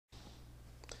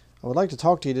I would like to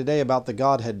talk to you today about the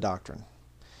Godhead Doctrine.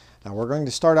 Now we're going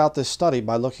to start out this study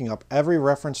by looking up every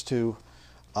reference to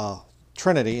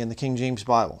Trinity in the King James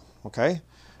Bible. Okay?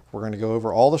 We're going to go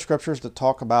over all the scriptures that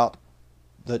talk about,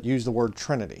 that use the word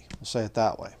Trinity. We'll say it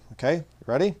that way. Okay?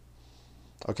 Ready?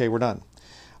 Okay, we're done.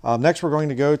 Next we're going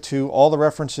to go to all the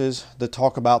references that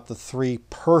talk about the three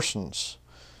persons.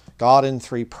 God in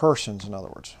three persons, in other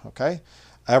words. Okay?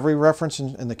 Every reference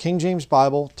in the King James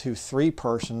Bible to three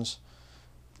persons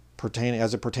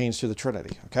as it pertains to the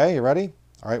Trinity. Okay, you ready?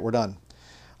 All right, we're done.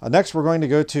 Next, we're going to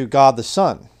go to God the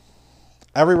Son.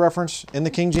 Every reference in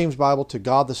the King James Bible to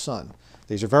God the Son.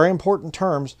 These are very important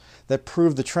terms that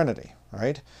prove the Trinity. All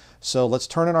right, so let's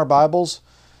turn in our Bibles.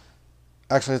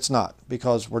 Actually, it's not,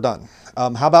 because we're done.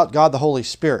 How about God the Holy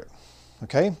Spirit?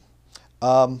 Okay,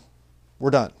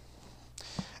 we're done.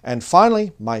 And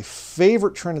finally, my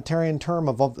favorite Trinitarian term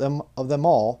of them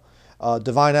all,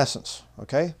 divine essence.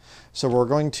 Okay, so we're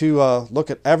going to look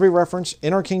at every reference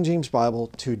in our King James Bible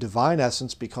to divine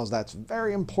essence, because that's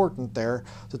very important there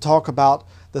to talk about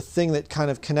the thing that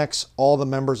kind of connects all the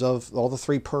members of all the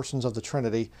three persons of the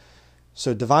Trinity.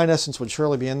 So divine essence would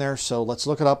surely be in there. So let's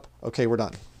look it up. Okay, we're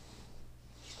done.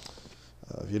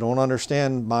 If you don't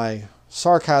understand my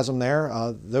sarcasm there,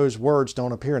 those words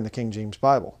don't appear in the King James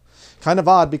Bible. Kind of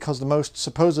odd, because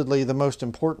supposedly the most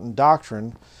important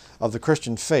doctrine of the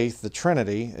Christian faith, the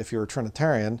Trinity, if you're a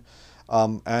Trinitarian,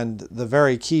 and the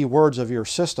very key words of your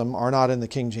system are not in the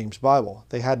King James Bible.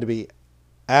 They had to be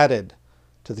added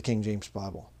to the King James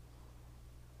Bible.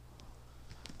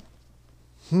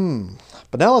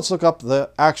 But now let's look up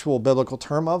the actual biblical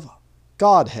term of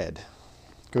Godhead.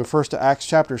 Go first to Acts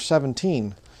chapter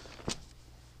 17.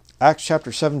 Acts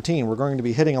chapter 17. We're going to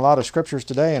be hitting a lot of scriptures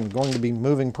today and going to be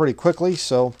moving pretty quickly,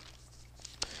 so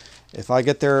if I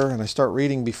get there and I start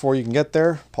reading before you can get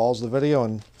there, pause the video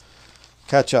and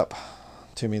catch up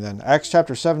to me then. Acts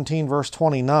chapter 17, verse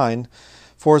 29.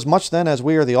 For as much then as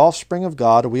we are the offspring of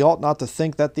God, we ought not to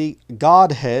think that the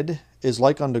Godhead is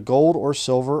like unto gold or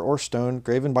silver or stone,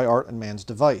 graven by art and man's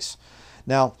device.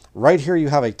 Now, right here you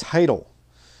have a title.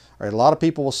 All right, a lot of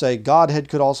people will say Godhead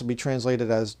could also be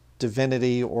translated as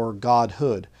divinity or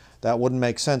godhood. That wouldn't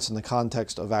make sense in the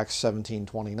context of Acts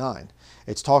 17:29.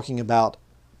 It's talking about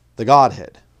the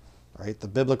Godhead, right? The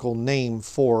biblical name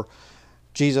for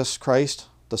Jesus Christ,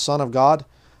 the Son of God,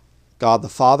 God the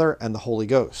Father, and the Holy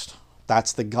Ghost.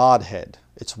 That's the Godhead.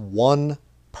 It's one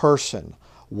person,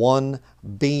 one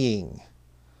being,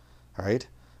 all right?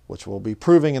 Which we'll be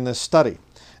proving in this study.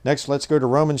 Next, let's go to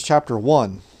Romans chapter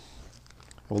 1.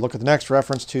 We'll look at the next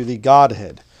reference to the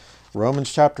Godhead.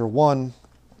 Romans chapter 1,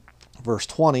 verse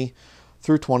 20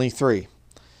 through 23.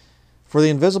 For the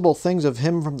invisible things of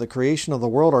him from the creation of the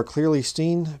world are clearly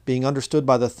seen, being understood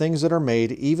by the things that are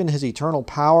made, even his eternal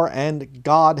power and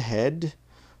Godhead,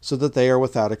 so that they are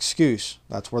without excuse.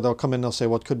 That's where they'll come in and they'll say,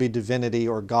 well, it could be divinity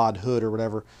or godhood or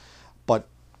whatever. But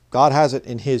God has it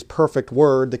in his perfect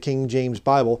word, the King James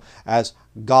Bible, as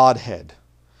Godhead.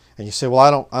 And you say,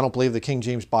 well, I don't believe the King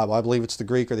James Bible. I believe it's the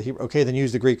Greek or the Hebrew. Okay, then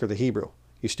use the Greek or the Hebrew.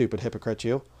 You stupid hypocrite,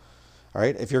 you. All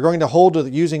right, if you're going to hold to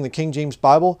using the King James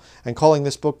Bible and calling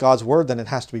this book God's Word, then it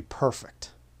has to be perfect.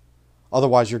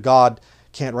 Otherwise, your God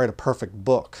can't write a perfect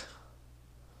book.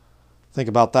 Think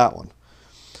about that one.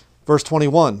 Verse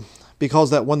 21, because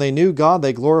that when they knew God,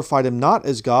 they glorified him not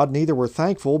as God, neither were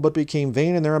thankful, but became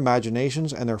vain in their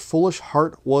imaginations, and their foolish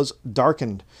heart was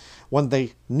darkened. When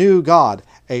they knew God,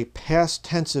 a past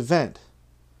tense event,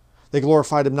 they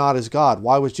glorified him not as God.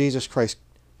 Why was Jesus Christ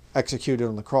executed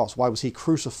on the cross? Why was he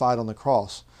crucified on the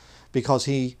cross? Because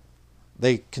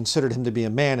they considered him to be a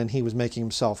man and he was making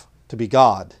himself to be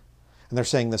God. And they're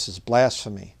saying this is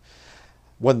blasphemy.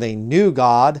 When they knew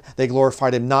God, they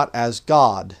glorified him not as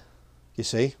God. You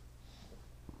see?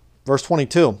 Verse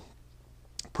 22.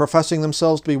 Professing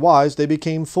themselves to be wise, they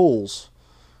became fools.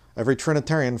 Every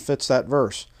Trinitarian fits that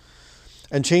verse.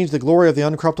 And changed the glory of the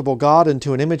uncorruptible God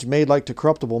into an image made like to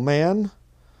corruptible man.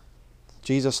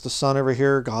 Jesus the Son over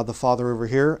here, God the Father over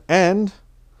here, and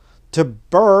to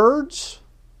birds,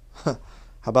 how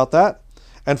about that?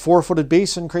 And four-footed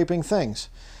beasts and creeping things.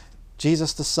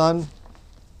 Jesus the Son,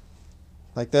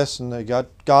 like this, and they got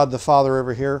God the Father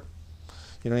over here.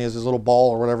 You know, he has his little ball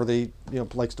or whatever that he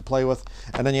likes to play with.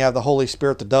 And then you have the Holy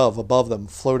Spirit, the dove, above them,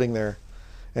 floating there.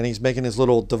 And he's making his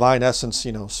little divine essence,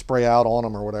 spray out on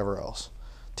them or whatever else.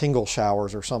 Tingle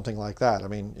showers or something like that. I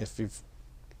mean, if you've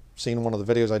seen one of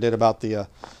the videos I did about the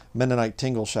Mennonite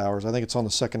tingle showers. I think it's on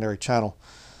the secondary channel.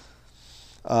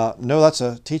 No, that's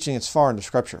a teaching that's far into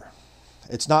Scripture.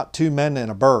 It's not two men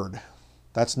and a bird.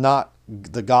 That's not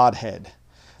the Godhead.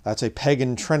 That's a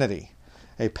pagan trinity,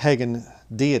 a pagan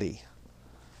deity.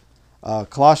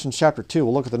 Colossians chapter 2,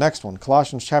 we'll look at the next one.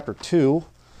 Colossians chapter 2,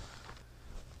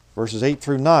 verses 8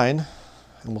 through 9,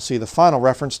 and we'll see the final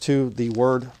reference to the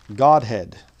word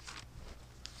Godhead.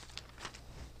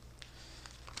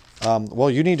 Well,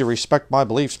 you need to respect my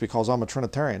beliefs because I'm a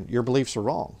Trinitarian. Your beliefs are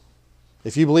wrong.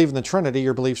 If you believe in the Trinity,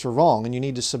 your beliefs are wrong, and you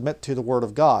need to submit to the Word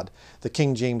of God, the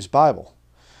King James Bible.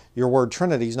 Your word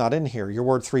Trinity is not in here. Your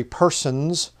word three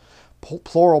persons,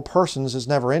 plural persons, is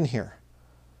never in here.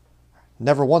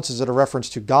 Never once is it a reference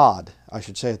to God. I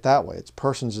should say it that way. It's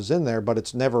persons is in there, but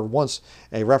it's never once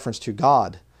a reference to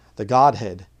God, the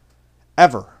Godhead,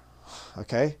 ever.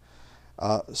 Okay?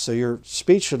 So your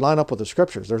speech should line up with the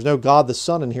Scriptures. There's no God the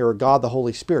Son in here or God the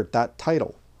Holy Spirit, that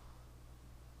title.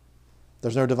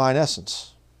 There's no divine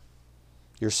essence.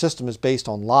 Your system is based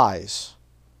on lies.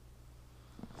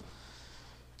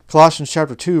 Colossians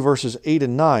chapter 2, verses 8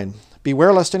 and 9.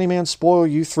 Beware lest any man spoil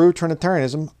you through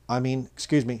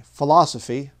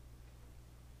philosophy,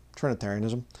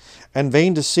 Trinitarianism, and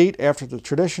vain deceit after the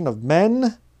tradition of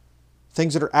men.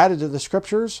 Things that are added to the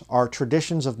Scriptures are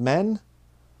traditions of men.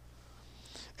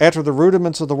 After the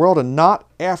rudiments of the world and not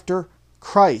after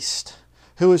Christ.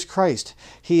 Who is Christ?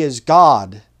 He is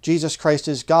God. Jesus Christ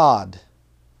is God.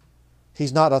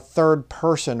 He's not a third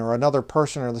person or another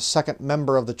person or the second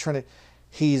member of the Trinity.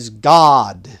 He's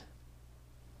God.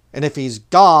 And if he's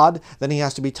God, then he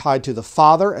has to be tied to the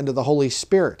Father and to the Holy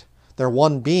Spirit. They're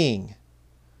one being.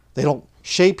 They don't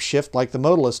shape-shift like the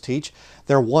modalists teach.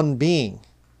 They're one being.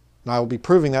 And I will be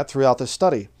proving that throughout this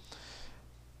study.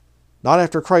 Not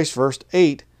after Christ, verse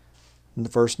 8.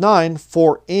 Verse 9,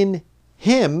 for in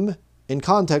him, in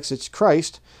context it's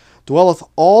Christ, dwelleth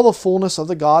all the fullness of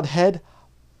the Godhead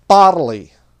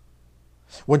bodily.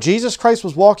 When Jesus Christ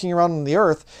was walking around on the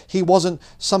earth, he wasn't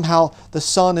somehow the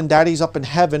Son and Daddy's up in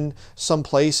heaven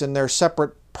someplace and they're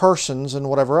separate persons and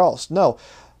whatever else. No,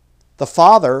 the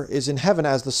Father is in heaven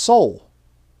as the soul,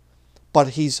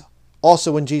 but he's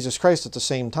also in Jesus Christ at the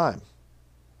same time.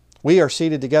 We are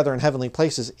seated together in heavenly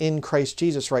places in Christ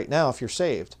Jesus right now if you're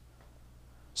saved.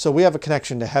 So we have a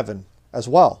connection to heaven as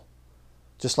well,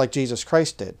 just like Jesus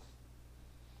Christ did.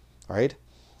 All right?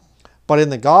 But in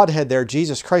the Godhead there,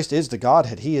 Jesus Christ is the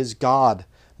Godhead. He is God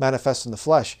manifest in the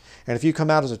flesh. And if you come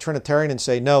out as a Trinitarian and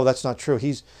say, no, that's not true.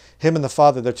 Him and the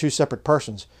Father, they're two separate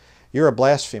persons. You're a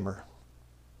blasphemer.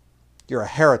 You're a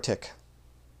heretic.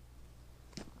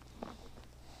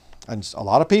 And a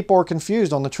lot of people are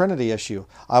confused on the Trinity issue.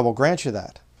 I will grant you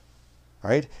that. All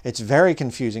right? It's very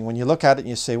confusing when you look at it and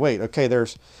you say, wait, okay,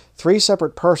 there's three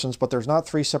separate persons, but there's not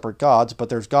three separate gods, but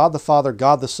there's God the Father,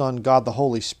 God the Son, God the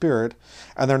Holy Spirit,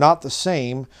 and they're not the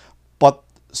same, but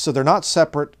so they're not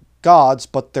separate gods,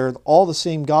 but they're all the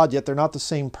same God, yet they're not the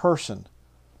same person.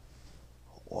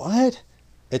 What?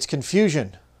 It's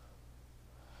confusion.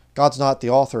 God's not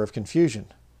the author of confusion.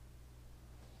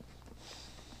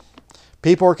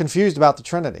 People are confused about the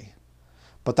Trinity.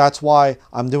 But that's why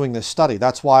I'm doing this study.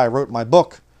 That's why I wrote my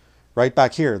book right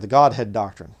back here, The Godhead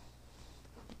Doctrine.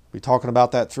 We'll be talking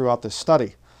about that throughout this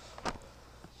study.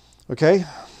 Okay?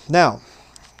 Now,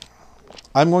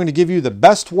 I'm going to give you the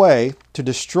best way to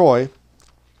destroy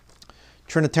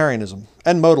Trinitarianism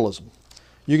and modalism.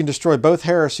 You can destroy both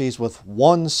heresies with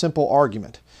one simple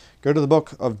argument. Go to the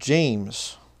book of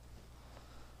James.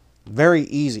 Very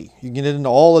easy. You can get into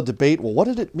all the debate. Well, what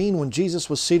did it mean when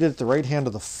Jesus was seated at the right hand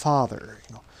of the Father?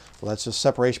 Well, that's just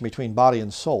separation between body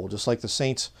and soul, just like the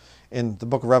saints in the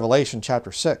book of Revelation,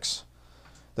 chapter 6,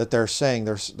 that they're saying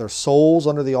their souls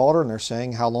under the altar, and they're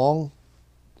saying, how long,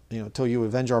 till you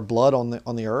avenge our blood on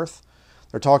the earth?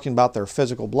 They're talking about their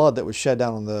physical blood that was shed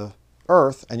down on the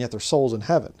earth, and yet their soul's in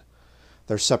heaven.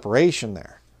 There's separation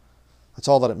there. That's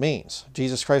all that it means.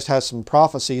 Jesus Christ has some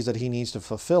prophecies that he needs to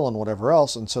fulfill and whatever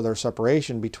else, and so there's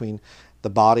separation between the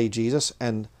body, Jesus,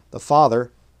 and the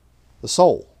Father, the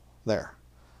soul, there.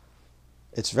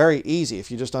 It's very easy if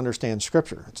you just understand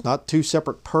Scripture. It's not two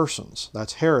separate persons.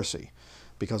 That's heresy,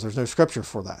 because there's no Scripture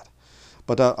for that.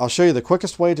 But I'll show you the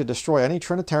quickest way to destroy any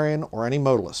Trinitarian or any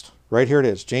modalist. Right here it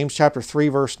is, James chapter 3,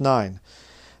 verse 9.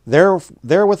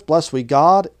 Therewith bless we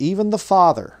God, even the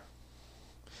Father,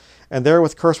 and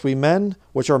therewith curse we men,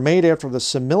 which are made after the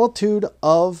similitude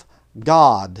of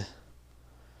God.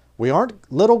 We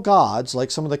aren't little gods, like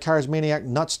some of the charismatic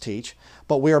nuts teach,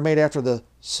 but we are made after the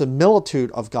similitude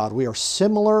of God. We are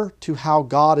similar to how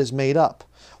God is made up.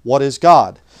 What is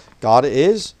God? God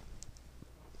is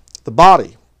the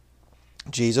body,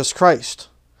 Jesus Christ.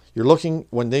 You're looking,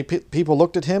 when people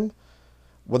looked at him,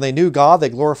 when they knew God, they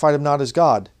glorified him not as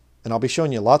God. And I'll be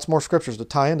showing you lots more scriptures to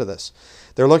tie into this.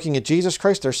 They're looking at Jesus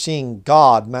Christ. They're seeing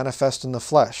God manifest in the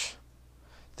flesh.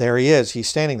 There he is. He's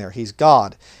standing there. He's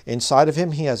God. Inside of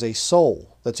him, he has a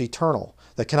soul that's eternal,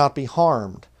 that cannot be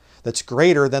harmed, that's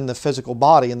greater than the physical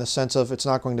body in the sense of it's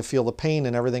not going to feel the pain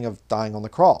and everything of dying on the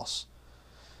cross.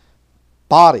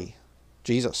 Body,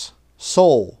 Jesus.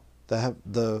 Soul,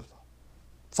 the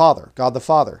Father, God the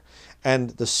Father.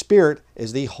 And the Spirit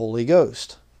is the Holy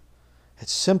Ghost.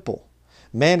 It's simple.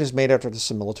 Man is made after the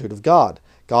similitude of God.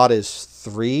 God is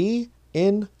 3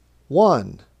 in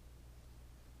 1.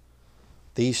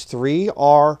 These 3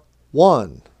 are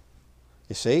 1.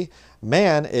 You see?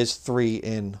 Man is 3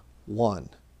 in 1.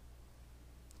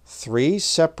 3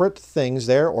 separate things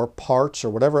there, or parts, or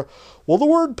whatever. Well, the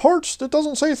word parts, it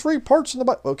doesn't say 3 parts in the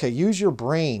Bible. Okay, use your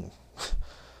brain.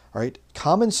 All right,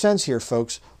 common sense here,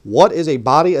 folks. What is a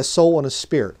body, a soul, and a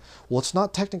spirit? Well, it's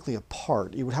not technically a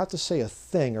part. You would have to say a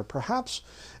thing, or perhaps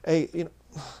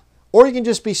or you can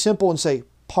just be simple and say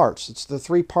parts. It's the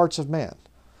 3 parts of man.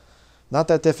 Not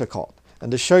that difficult.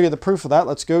 And to show you the proof of that,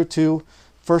 let's go to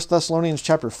 1 Thessalonians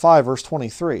chapter 5, verse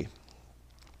 23.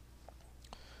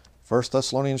 1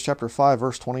 Thessalonians chapter 5,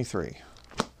 verse 23.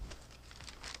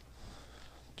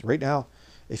 Right now,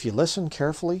 if you listen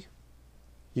carefully,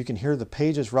 you can hear the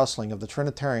pages rustling of the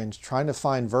Trinitarians trying to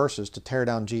find verses to tear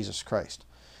down Jesus Christ.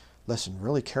 Listen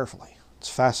really carefully. It's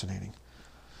fascinating.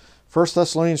 1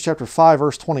 Thessalonians chapter 5,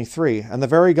 verse 23. And the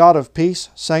very God of peace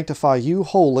sanctify you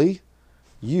wholly,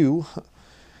 you,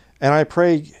 and I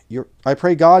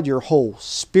pray God your whole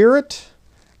spirit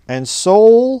and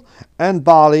soul and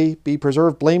body be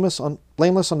preserved blameless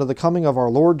unto the coming of our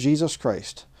Lord Jesus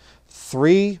Christ.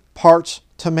 3 parts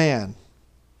to man.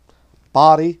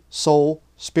 Body, soul,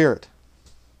 spirit.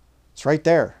 It's right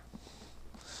there.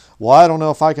 Well, I don't know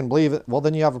if I can believe it. Well,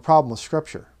 then you have a problem with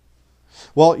Scripture.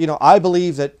 Well, I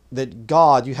believe that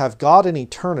God, you have God in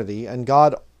eternity and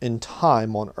God in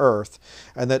time on earth,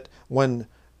 and that when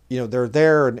they're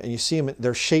there and you see them,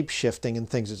 they're shape-shifting and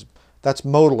things. That's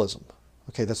modalism.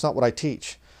 Okay, that's not what I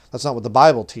teach. That's not what the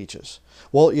Bible teaches.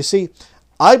 Well, you see,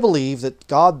 I believe that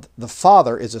God the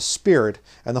Father is a spirit,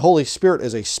 and the Holy Spirit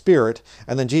is a spirit,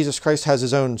 and then Jesus Christ has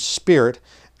his own spirit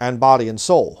and body and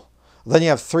soul. Then you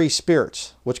have 3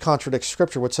 spirits, which contradicts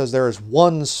Scripture, which says there is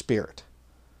one Spirit.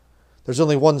 There's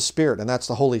only one Spirit, and that's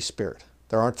the Holy Spirit.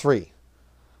 There aren't 3.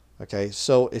 Okay,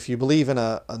 so if you believe in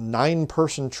a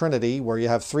 9-person Trinity where you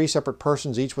have 3 separate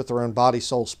persons, each with their own body,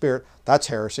 soul, spirit, that's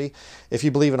heresy. If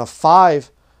you believe in a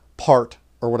 5-part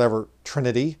or whatever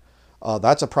Trinity,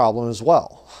 that's a problem as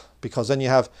well. Because then you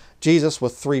have Jesus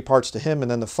with 3 parts to him,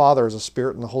 and then the Father is a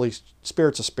spirit, and the Holy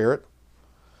Spirit's a spirit.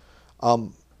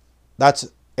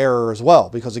 That's error as well,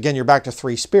 because again, you're back to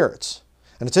 3 spirits.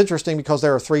 And it's interesting because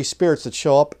there are 3 spirits that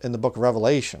show up in the book of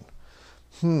Revelation.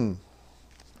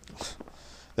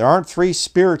 There aren't 3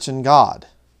 spirits in God.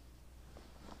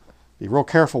 Be real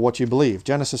careful what you believe.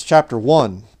 Genesis chapter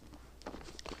 1,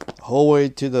 the whole way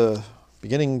to the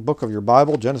beginning book of your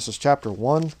Bible, Genesis chapter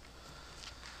 1,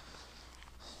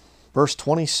 verse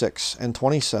 26 and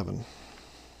 27.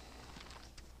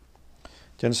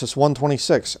 Genesis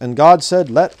 1:26. And God said,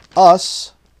 let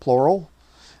us, plural,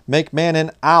 make man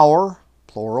in our,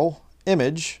 plural,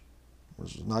 image,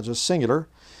 which is not just singular,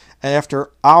 and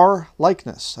after our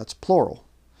likeness, that's plural.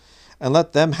 And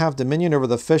let them have dominion over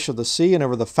the fish of the sea, and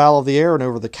over the fowl of the air, and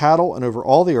over the cattle, and over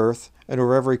all the earth, and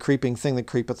over every creeping thing that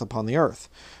creepeth upon the earth.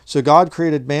 So God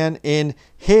created man in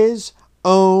his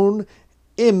own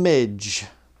image.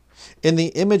 In the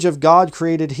image of God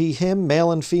created he him,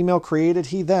 male and female created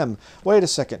he them. Wait a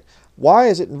second. Why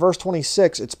is it in verse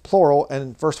 26 it's plural, and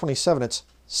in verse 27 it's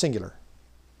singular?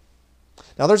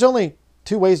 Now there's only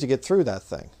 2 ways to get through that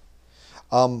thing.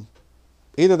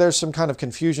 Either there's some kind of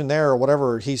confusion there, or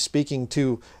whatever, he's speaking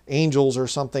to angels or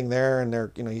something there, and they're,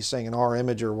 he's saying in our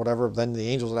image or whatever, then the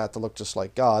angels would have to look just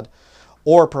like God.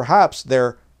 Or perhaps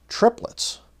they're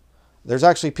triplets. There's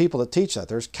actually people that teach that.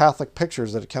 There's Catholic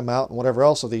pictures that have come out and whatever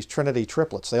else of these Trinity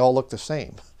triplets. They all look the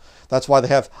same. That's why they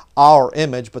have our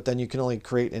image, but then you can only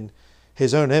create in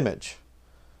his own image.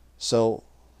 So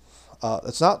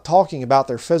it's not talking about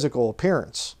their physical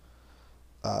appearance.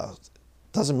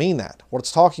 Doesn't mean that. What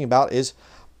it's talking about is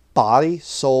body,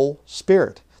 soul,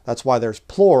 spirit. That's why there's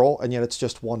plural, and yet it's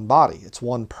just one body. It's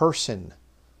one person.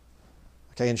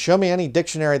 Okay, and show me any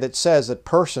dictionary that says that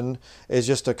person is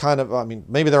just a kind of,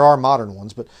 maybe there are modern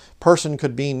ones, but person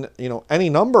could mean, any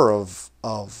number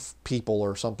of people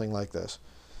or something like this.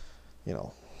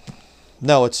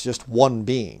 No, it's just one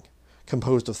being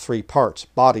composed of 3 parts,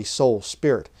 body, soul,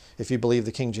 spirit. If you believe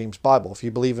the King James Bible. If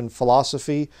you believe in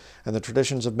philosophy and the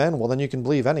traditions of men, well, then you can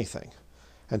believe anything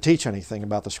and teach anything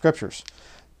about the Scriptures.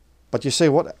 But you say,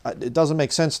 what? It doesn't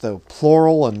make sense, though.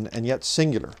 Plural and yet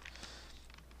singular.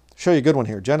 show you a good one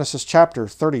here. Genesis chapter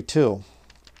 32.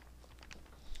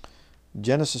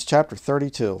 Genesis chapter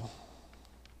 32.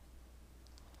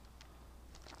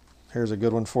 Here's a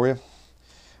good one for you.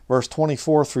 Verse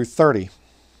 24 through 30.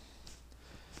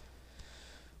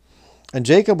 And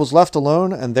Jacob was left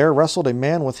alone, and there wrestled a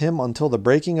man with him until the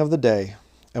breaking of the day.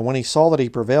 And when he saw that he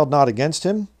prevailed not against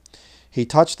him, he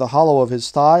touched the hollow of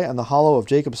his thigh, and the hollow of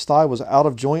Jacob's thigh was out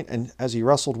of joint, and as he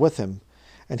wrestled with him.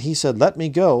 And he said, Let me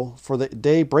go, for the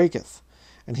day breaketh.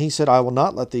 And he said, I will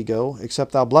not let thee go,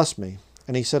 except thou bless me.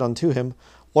 And he said unto him,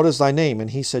 What is thy name?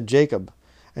 And he said, Jacob.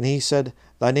 And he said,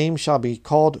 Thy name shall be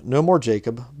called no more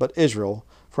Jacob, but Israel,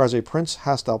 for as a prince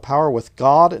hast thou power with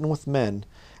God and with men,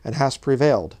 and hast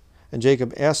prevailed. And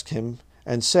Jacob asked him,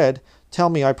 and said, Tell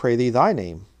me, I pray thee, thy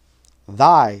name.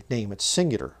 Thy name, it's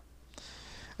singular.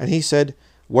 And he said,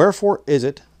 Wherefore is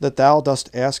it that thou dost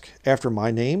ask after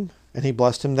my name? And he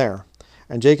blessed him there.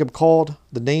 And Jacob called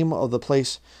the name of the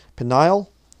place Peniel,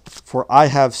 for I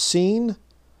have seen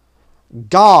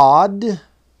God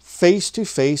face to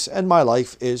face, and my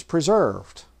life is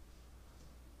preserved.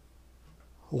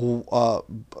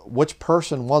 Which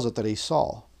person was it that he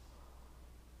saw?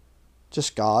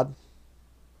 Just God.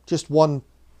 Just one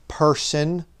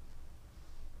person.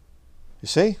 You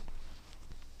see?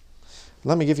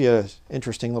 Let me give you an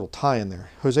interesting little tie in there.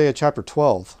 Hosea chapter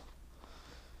 12.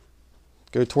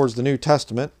 Go towards the New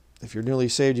Testament. If you're newly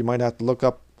saved, you might have to look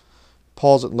up,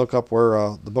 pause it and look up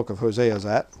where the book of Hosea is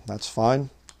at. That's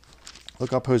fine.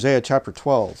 Look up Hosea chapter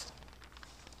 12.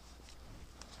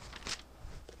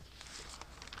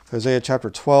 Hosea chapter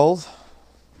 12,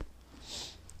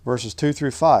 verses 2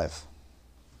 through 5.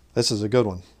 This is a good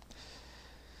one.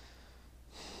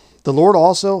 The Lord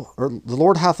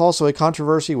hath also a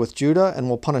controversy with Judah, and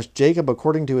will punish Jacob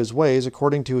according to his ways,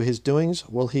 according to his doings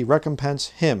will he recompense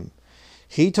him.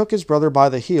 He took his brother by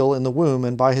the heel in the womb,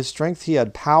 and by his strength he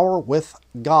had power with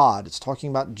God. It's talking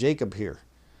about Jacob here.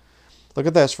 Look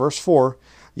at this, verse 4.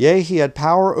 Yea, he had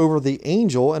power over the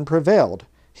angel, and prevailed.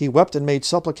 He wept and made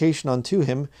supplication unto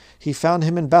him. He found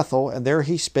him in Bethel, and there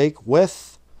he spake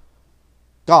with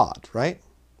God, right?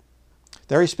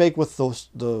 There he spake with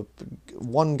the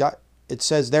one guy. It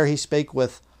says there he spake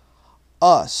with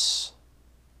us.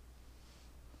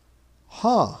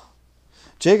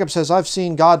 Jacob says, I've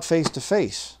seen God face to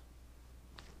face.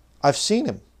 I've seen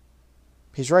him.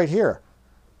 He's right here.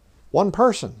 One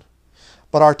person.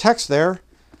 But our text there,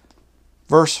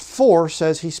 verse 4,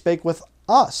 says he spake with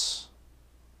us.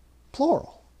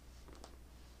 Plural.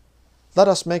 Let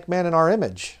us make man in our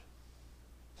image.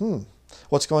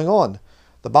 What's going on?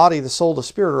 The body, the soul, the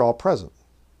spirit are all present.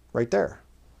 Right there.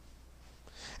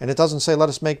 And it doesn't say, let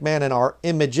us make man in our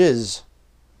images.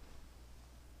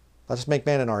 Let us make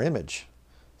man in our image.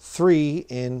 3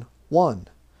 in 1.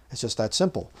 It's just that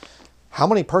simple. How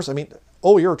many persons,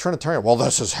 you're a Trinitarian. Well,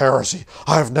 this is heresy.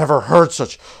 I've never heard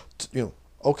such,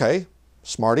 okay,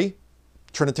 smarty.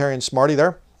 Trinitarian smarty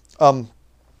there.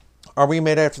 Are we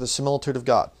made after the similitude of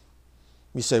God?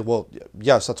 You say, well,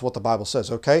 yes, that's what the Bible says.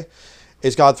 Okay.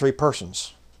 Is God 3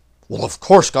 persons? Well, of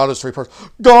course God is 3 persons.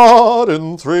 God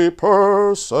in 3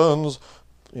 persons.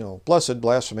 Blessed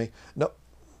blasphemy. No.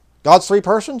 God's 3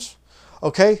 persons?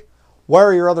 Okay. Where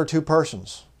are your other 2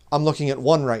 persons? I'm looking at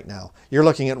 1 right now. You're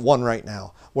looking at 1 right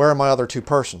now. Where are my other 2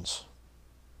 persons?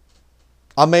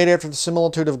 I'm made after the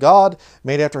similitude of God,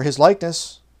 made after his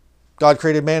likeness. God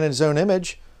created man in his own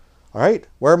image. All right.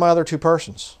 Where are my other 2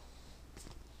 persons?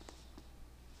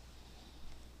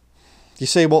 You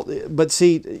say, well, but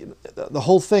see, the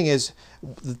whole thing is,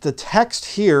 the text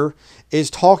here is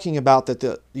talking about that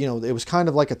it was kind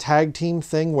of like a tag team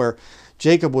thing where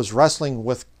Jacob was wrestling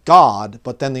with God,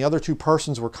 but then the other 2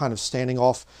 persons were kind of standing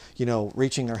off,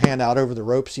 reaching their hand out over the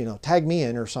ropes, tag me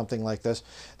in or something like this.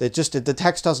 The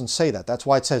text doesn't say that. That's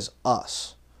why it says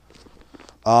us.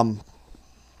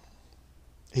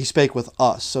 He spake with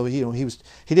us. So he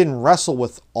didn't wrestle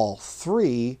with all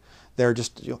 3. They're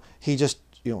just,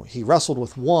 he wrestled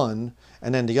with 1,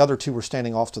 and then the other 2 were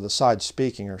standing off to the side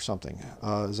speaking or something.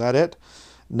 Is that it?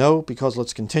 No, because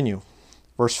let's continue.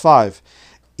 Verse 5.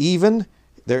 Even,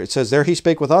 there it says, there he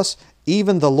spake with us,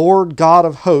 even the Lord God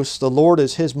of hosts, the Lord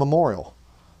is his memorial.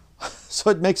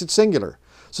 So it makes it singular.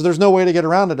 So there's no way to get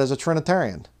around it as a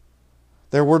Trinitarian.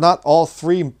 There were not all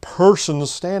 3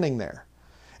 persons standing there.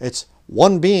 It's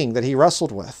one being that he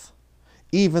wrestled with.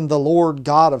 Even the Lord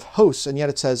God of hosts, and yet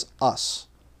it says us.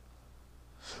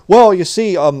 Well, you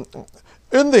see, in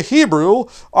the Hebrew,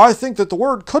 I think that the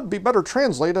word could be better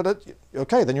translated.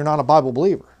 Okay, then you're not a Bible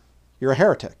believer. You're a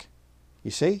heretic. You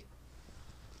see?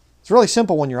 It's really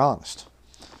simple when you're honest.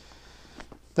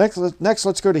 Next,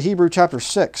 let's go to Hebrews chapter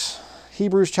 6.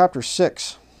 Hebrews chapter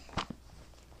 6.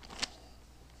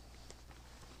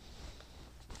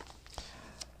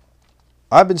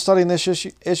 I've been studying this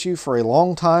issue for a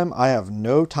long time. I have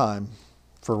no time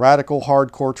for radical,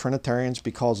 hardcore Trinitarians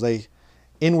because they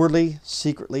inwardly,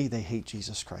 secretly, they hate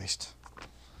Jesus Christ.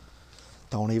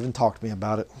 Don't even talk to me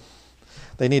about it.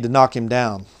 They need to knock him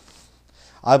down.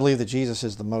 I believe that Jesus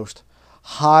is the most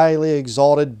highly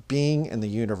exalted being in the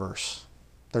universe.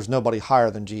 There's nobody higher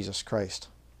than Jesus Christ.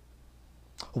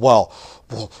 Well,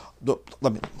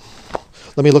 let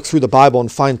me look through the Bible and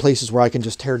find places where I can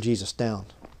just tear Jesus down.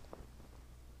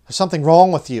 There's something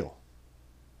wrong with you.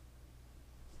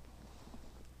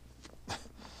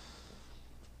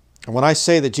 And when I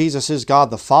say that Jesus is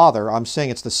God the Father, I'm saying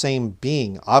it's the same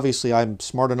being. Obviously, I'm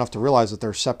smart enough to realize that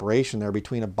there's separation there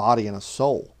between a body and a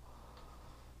soul.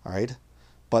 All right?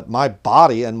 But my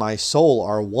body and my soul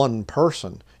are one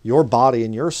person. Your body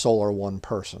and your soul are one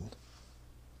person.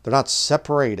 They're not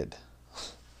separated.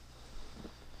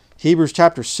 Hebrews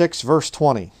chapter 6, verse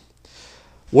 20.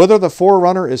 Whither the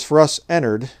forerunner is for us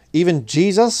entered, even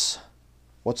Jesus,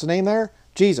 what's the name there?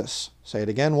 Jesus. Say it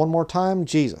again one more time,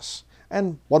 Jesus.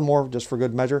 And one more, just for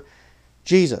good measure,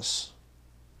 Jesus.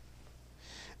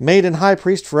 Made an high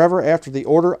priest forever after the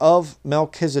order of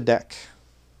Melchizedek.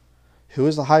 Who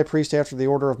is the high priest after the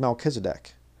order of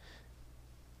Melchizedek?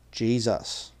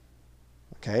 Jesus.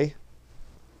 Okay?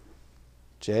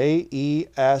 J-E-S-U-S.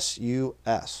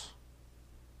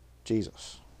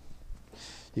 Jesus.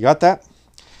 You got that?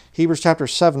 Hebrews chapter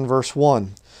 7, verse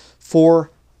 1. For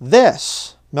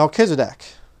this Melchizedek.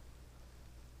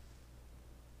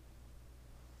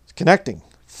 It's connecting.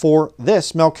 For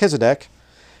this Melchizedek,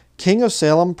 king of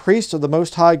Salem, priest of the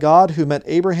Most High God, who met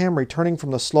Abraham returning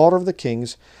from the slaughter of the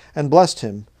kings, and blessed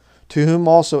him, to whom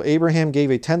also Abraham gave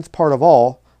a tenth part of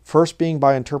all, first being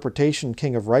by interpretation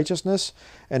king of righteousness,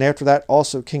 and after that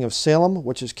also king of Salem,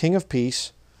 which is king of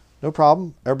peace. No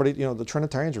problem. Everybody, the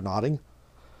Trinitarians are nodding.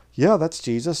 Yeah, that's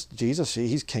Jesus. Jesus,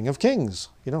 he's king of kings.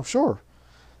 Sure.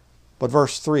 But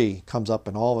verse 3 comes up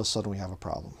and all of a sudden we have a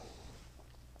problem.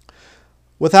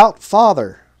 Without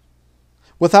father,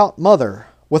 without mother,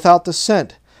 without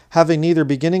descent, having neither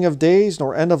beginning of days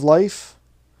nor end of life,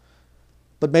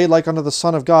 but made like unto the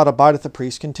Son of God, abideth the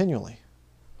priest continually.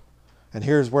 And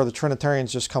here's where the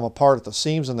Trinitarians just come apart at the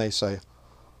seams and they say,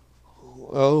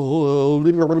 what do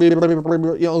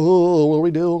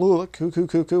we do?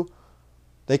 Cuckoo.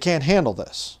 They can't handle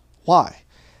this. Why?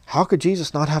 How could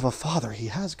Jesus not have a father? He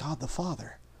has God the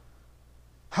Father.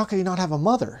 How could he not have a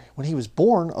mother when he was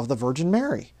born of the Virgin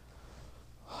Mary?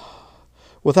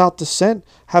 Without descent,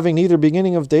 having neither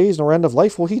beginning of days nor end of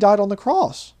life, well, he died on the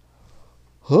cross.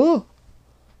 Huh?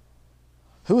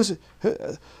 Who is it?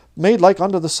 Made like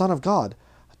unto the Son of God.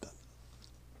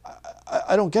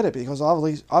 I don't get it, because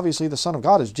obviously the Son of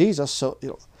God is Jesus, so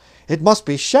it must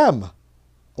be Shem.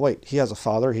 Oh, wait, he has a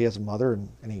father, he has a mother,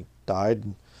 and he died.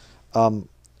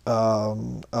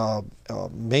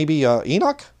 Maybe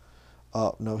Enoch?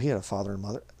 No, he had a father and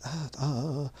mother.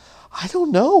 I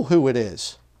don't know who it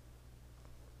is.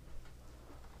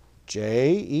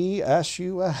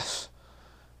 J-E-S-U-S.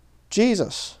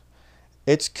 Jesus.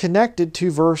 It's connected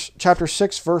to chapter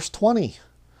 6, verse 20.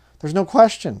 There's no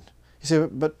question. You say,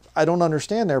 but I don't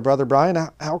understand there, Brother Brian.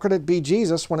 How could it be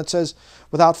Jesus when it says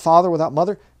without father, without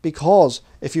mother? Because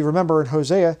if you remember in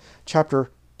Hosea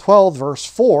chapter 12, verse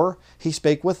 4, he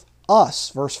spake with us.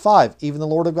 Verse 5, even the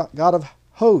Lord God of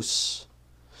hosts.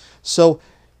 So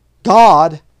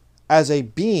God as a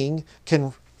being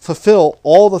can fulfill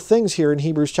all the things here in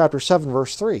Hebrews chapter 7,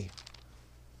 verse 3.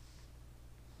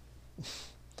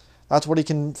 That's what he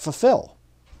can fulfill.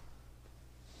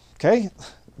 Okay?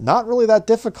 Not really that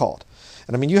difficult.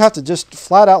 And I mean, you have to just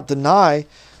flat out deny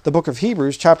the book of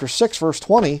Hebrews chapter 6, verse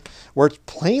 20, where it's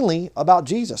plainly about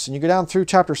Jesus. And you go down through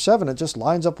chapter 7, it just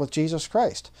lines up with Jesus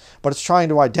Christ. But it's trying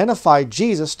to identify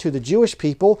Jesus to the Jewish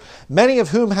people, many of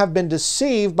whom have been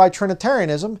deceived by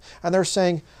Trinitarianism. And they're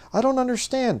saying, I don't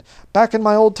understand. Back in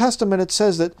my Old Testament, it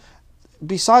says that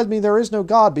beside me there is no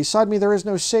God. Beside me there is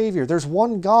no Savior. There's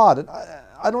one God. And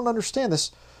I don't understand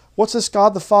this. What's this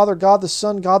God the Father, God the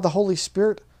Son, God the Holy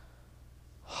Spirit?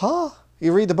 Huh?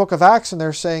 You read the book of Acts and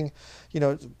they're saying,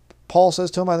 Paul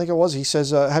says to him, I think it was, he says,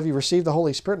 have you received the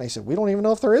Holy Spirit? And they said, we don't even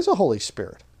know if there is a Holy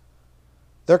Spirit.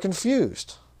 They're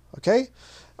confused. Okay?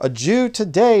 A Jew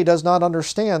today does not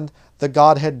understand the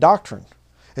Godhead doctrine.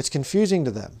 It's confusing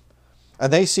to them.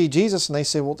 And they see Jesus and they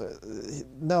say, well,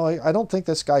 no, I don't think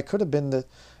this guy could have been the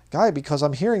guy, because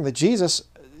I'm hearing that Jesus,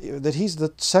 that he's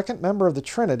the second member of the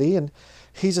Trinity and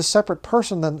he's a separate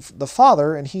person than the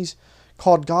Father, and he's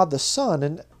called God the Son,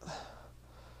 and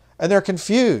they're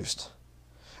confused.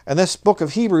 And this book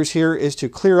of Hebrews here is to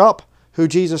clear up who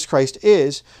Jesus Christ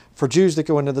is for Jews that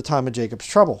go into the time of Jacob's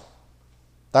trouble.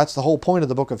 That's the whole point of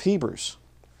the book of Hebrews.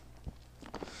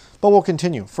 But we'll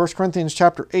continue. 1 Corinthians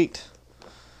chapter 8.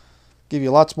 Give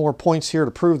you lots more points here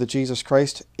to prove that Jesus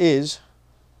Christ is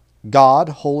God,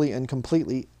 wholly and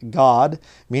completely God,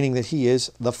 meaning that he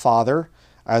is the Father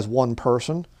as one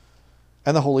person,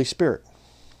 and the Holy Spirit,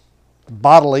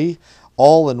 bodily,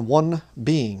 all in one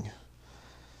being.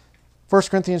 1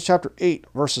 Corinthians chapter 8,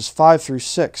 verses 5 through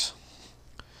 6.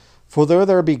 For though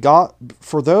there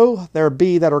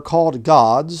be that are called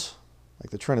gods, like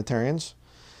the Trinitarians,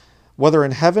 whether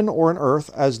in heaven or in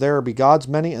earth, as there be gods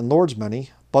many and lords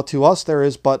many, but to us there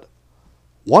is but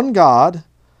one God,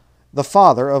 the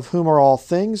Father, of whom are all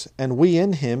things, and we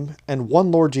in him, and one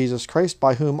Lord Jesus Christ,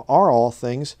 by whom are all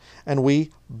things, and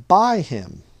we by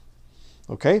him.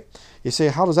 Okay? You say,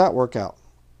 how does that work out?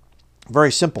 Very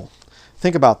simple.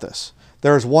 Think about this.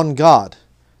 There is one God,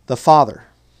 the Father,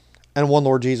 and one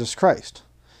Lord Jesus Christ.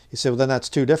 You say, well, then that's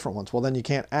two different ones. Well, then you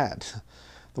can't add.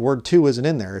 The word two isn't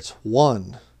in there. It's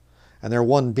one. And they're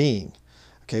one being.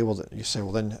 Okay, well, you say,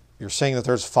 well, then you're saying that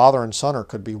there's Father and Son, or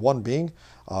could be one being?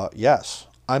 Yes.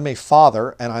 I'm a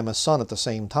father and I'm a son at the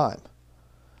same time.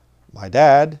 My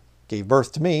dad gave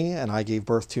birth to me and I gave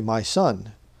birth to my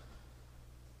son.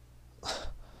 All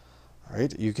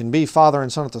right? You can be father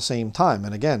and son at the same time.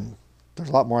 And again, there's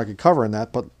a lot more I could cover in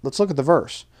that, but let's look at the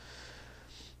verse.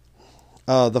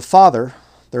 The Father,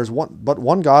 there's but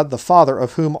one God, the Father,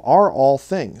 of whom are all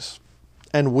things,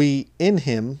 and we in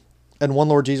him, and one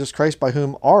Lord Jesus Christ, by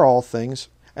whom are all things,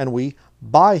 and we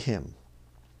by him.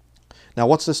 Now,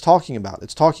 what's this talking about?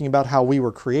 It's talking about how we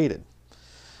were created.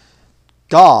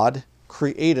 God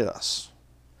created us,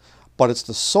 but it's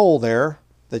the soul there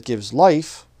that gives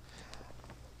life.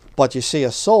 But you see,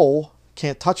 a soul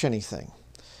can't touch anything.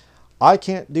 I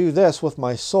can't do this with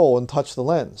my soul and touch the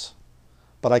lens,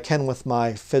 but I can with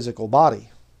my physical body.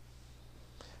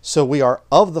 So we are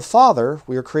of the Father,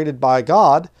 we are created by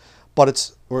God,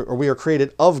 but or we are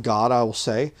created of God, I will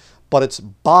say, but it's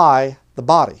by the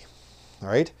body. All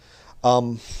right?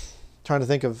 Trying to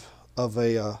think of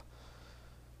a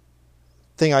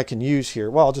thing I can use here.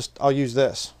 Well, I'll use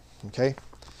this. Okay?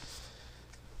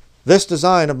 This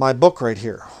design of my book right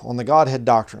here on the Godhead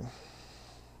Doctrine.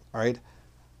 All right?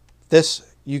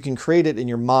 This, you can create it in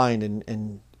your mind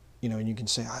and you can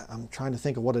say, I'm trying to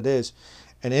think of what it is.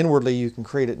 And inwardly, you can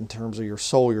create it in terms of your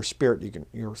soul, your spirit.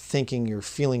 You're thinking, you're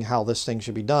feeling how this thing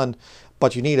should be done.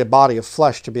 But you need a body of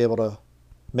flesh to be able to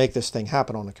make this thing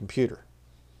happen on a computer.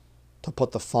 To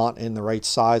put the font in the right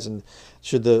size. And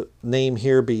should the name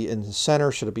here be in the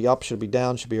center? Should it be up? Should it be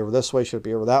down? Should it be over this way? Should it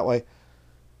be over that way?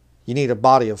 You need a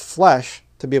body of flesh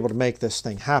to be able to make this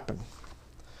thing happen.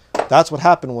 That's what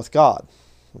happened with God.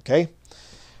 Okay?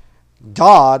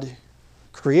 God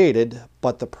created,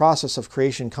 but the process of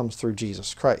creation comes through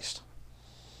Jesus Christ.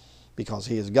 Because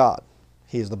he is God.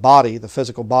 He is the body, the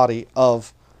physical body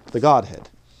of the Godhead.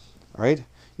 All right?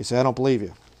 You say, I don't believe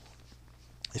you.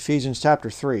 Ephesians chapter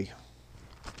 3.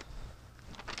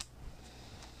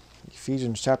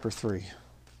 Ephesians chapter 3.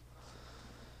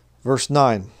 Verse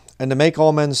 9. And to make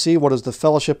all men see what is the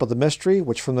fellowship of the mystery,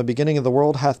 which from the beginning of the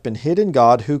world hath been hid in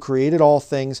God, who created all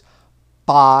things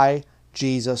by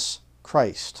Jesus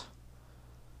Christ.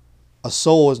 A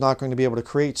soul is not going to be able to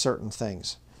create certain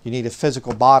things. You need a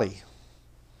physical body.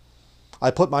 I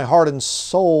put my heart and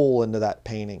soul into that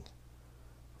painting.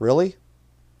 Really?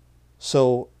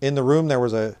 So in the room there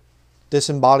was a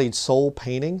disembodied soul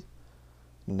painting?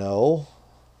 No.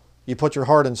 You put your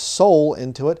heart and soul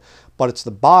into it, but it's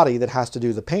the body that has to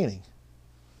do the painting.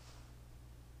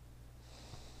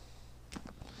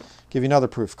 Give you another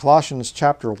proof. Colossians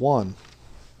chapter 1.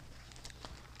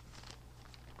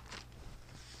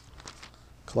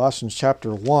 Colossians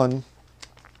chapter 1,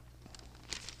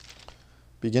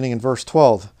 beginning in verse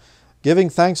 12. Giving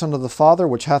thanks unto the Father,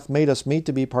 which hath made us meet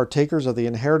to be partakers of the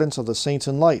inheritance of the saints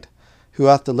in light, who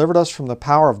hath delivered us from the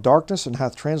power of darkness, and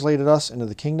hath translated us into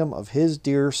the kingdom of his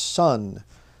dear Son.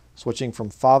 Switching from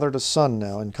Father to Son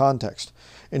now in context.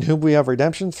 In whom we have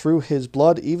redemption through his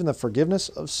blood, even the forgiveness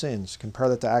of sins. Compare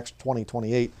that to Acts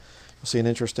 20:28. You'll see an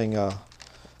interesting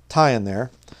tie-in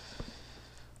there.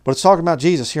 But it's talking about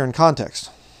Jesus here in context.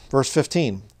 Verse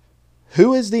 15.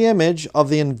 Who is the image of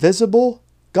the invisible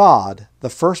God, the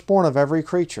firstborn of every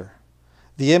creature?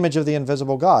 The image of the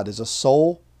invisible God. Is a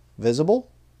soul visible?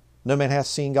 No man hath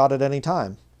seen God at any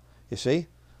time. You see?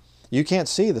 You can't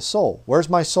see the soul. Where's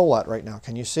my soul at right now?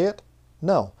 Can you see it?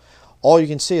 No. All you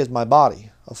can see is my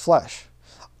body of flesh.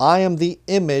 I am the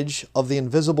image of the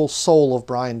invisible soul of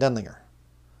Brian Denlinger.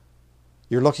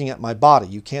 You're looking at my body.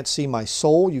 You can't see my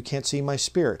soul. You can't see my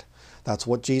spirit. That's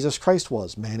what Jesus Christ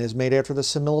was. Man is made after the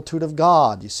similitude of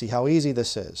God. You see how easy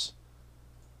this is.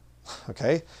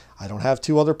 Okay? I don't have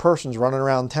two other persons running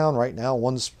around town right now.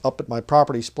 One's up at my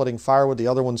property splitting firewood. The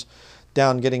other one's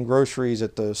down getting groceries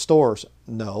at the stores.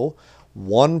 No.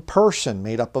 One person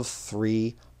made up of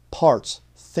three parts,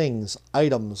 things,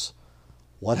 items,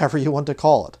 whatever you want to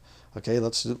call it. Okay,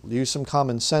 let's use some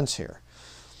common sense here.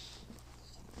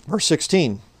 Verse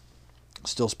 16,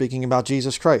 still speaking about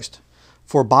Jesus Christ.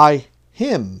 For by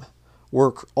him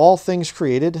were all things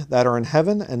created that are in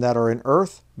heaven and that are in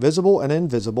earth, visible and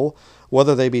invisible,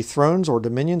 whether they be thrones or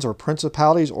dominions or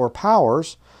principalities or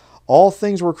powers. All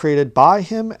things were created by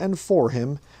him and for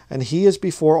him, and he is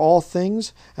before all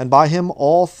things, and by him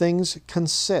all things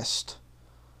consist.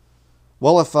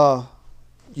 Well, if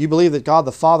you believe that God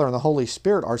the Father and the Holy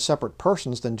Spirit are separate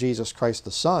persons than Jesus Christ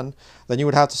the Son, then you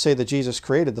would have to say that Jesus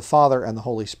created the Father and the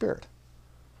Holy Spirit.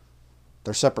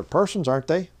 They're separate persons, aren't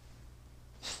they?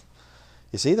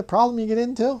 You see the problem you get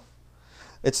into?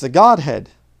 It's the Godhead.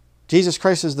 Jesus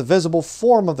Christ is the visible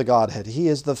form of the Godhead. He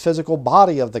is the physical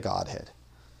body of the Godhead.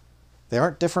 They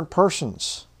aren't different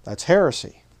persons. That's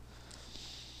heresy.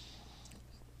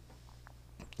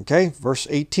 Okay, verse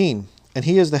 18. And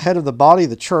he is the head of the body,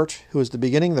 the church, who is the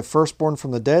beginning, the firstborn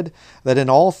from the dead, that in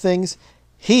all things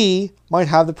he might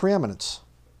have the preeminence.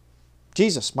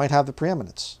 Jesus might have the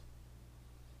preeminence.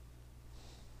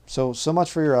 So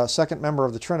much for your second member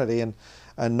of the Trinity,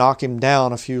 and knock him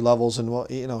down a few levels, and well,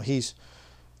 you know, he's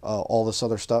all this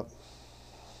other stuff.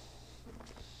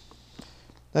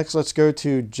 Next, let's go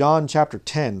to John chapter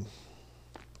 10.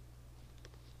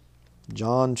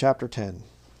 John chapter 10.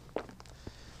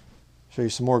 Show you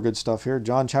some more good stuff here.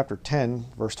 John chapter 10,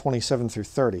 verse 27 through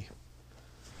 30.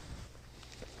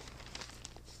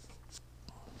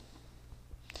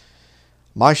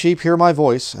 My sheep hear my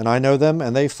voice, and I know them,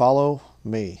 and they follow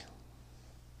me.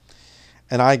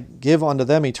 And I give unto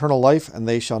them eternal life, and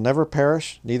they shall never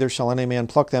perish, neither shall any man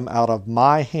pluck them out of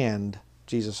my hand.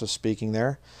 Jesus is speaking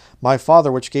there. My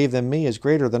Father which gave them me is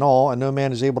greater than all, and no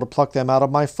man is able to pluck them out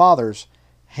of my Father's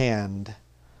hand.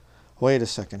 Wait a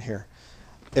second here.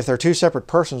 If they're two separate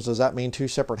persons, does that mean two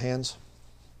separate hands?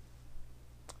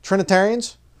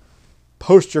 Trinitarians,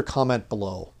 post your comment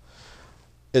below.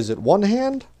 Is it one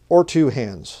hand or two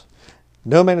hands?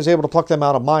 No man is able to pluck them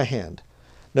out of my hand.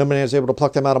 No man is able to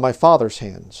pluck them out of my Father's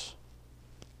hands.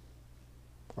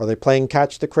 Are they playing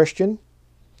catch the Christian?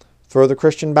 Throw the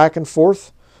Christian back and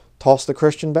forth? Toss the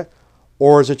Christian back?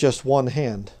 Or is it just one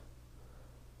hand?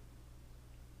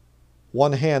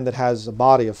 One hand that has a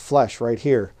body of flesh right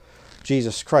here.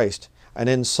 Jesus Christ, and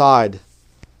inside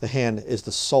the hand is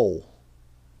the soul,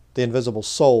 the invisible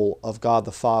soul of God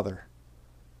the Father,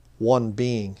 one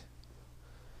being.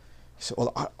 You say,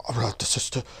 well, this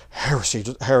is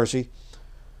heresy.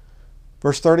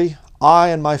 Verse 30, I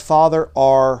and my Father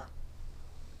are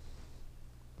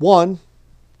one,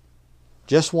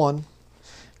 just one.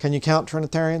 Can you count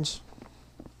Trinitarians?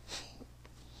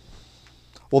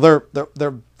 Well,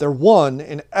 they're one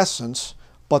in essence,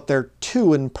 but they're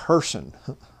two in person.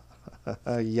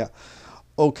 Yeah.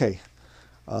 Okay.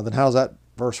 Then how does that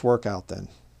verse work out then?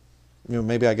 You know,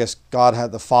 maybe I guess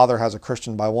the Father has a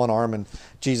Christian by one arm, and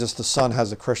Jesus the Son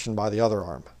has a Christian by the other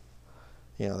arm.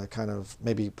 You know, they're kind of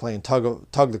maybe playing tug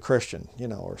the Christian, you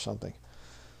know, or something.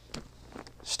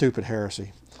 Stupid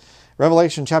heresy.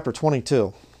 Revelation chapter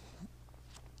 22.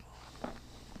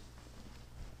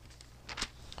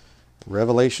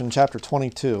 Revelation chapter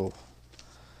 22.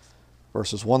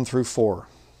 Verses 1 through 4.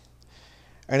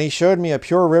 And he showed me a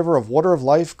pure river of water of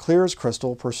life, clear as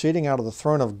crystal, proceeding out of the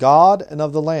throne of God and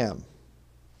of the Lamb.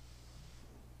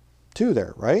 Two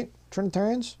there, right?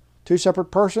 Trinitarians? Two separate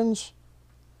persons?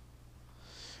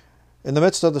 In the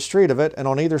midst of the street of it, and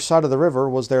on either side of the river,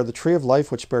 was there the tree of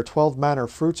life, which bare 12 manner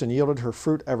of fruits, and yielded her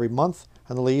fruit every month,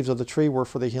 and the leaves of the tree were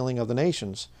for the healing of the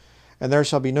nations. And there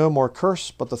shall be no more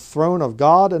curse, but the throne of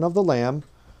God and of the Lamb.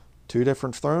 Two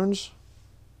different thrones.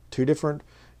 Two different,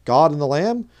 God and the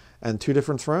Lamb, and two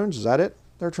different thrones. Is that it?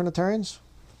 They're Trinitarians?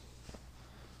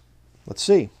 Let's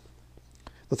see.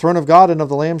 The throne of God and of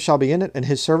the Lamb shall be in it, and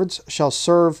his servants shall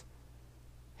serve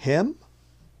him.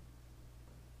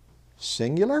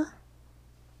 Singular.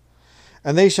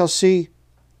 And they shall see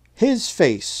his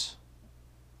face,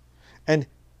 and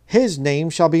his name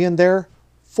shall be in their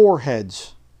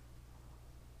foreheads.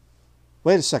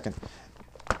 Wait a second.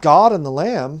 God and the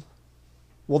Lamb,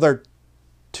 well, they're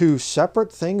two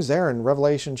separate things there in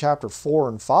Revelation chapter 4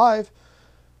 and 5.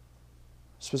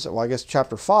 Well, I guess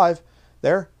chapter 5,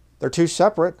 they're two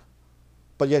separate,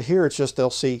 but yet here it's just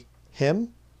they'll see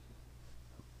him.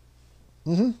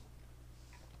 You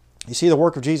see, the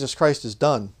work of Jesus Christ is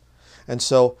done. And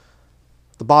so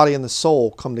the body and the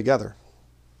soul come together.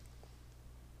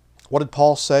 What did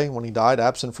Paul say when he died?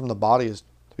 Absent from the body is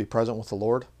to be present with the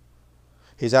Lord.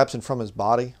 He's absent from his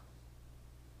body.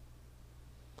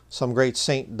 Some great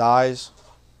saint dies,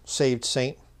 saved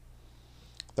saint.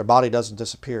 Their body doesn't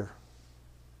disappear.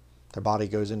 Their body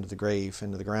goes into the grave,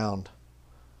 into the ground.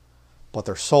 But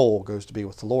their soul goes to be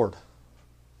with the Lord.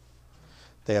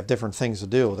 They have different things to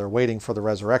do. They're waiting for the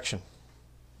resurrection.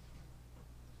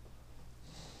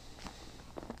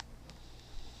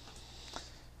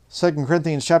 Second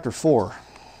Corinthians chapter 4.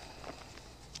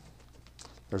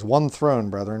 There's one throne,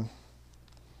 brethren,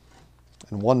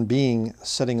 and one being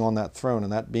sitting on that throne,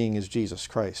 and that being is Jesus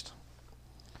Christ.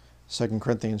 2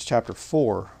 Corinthians chapter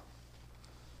 4.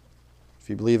 If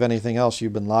you believe anything else,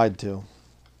 you've been lied to.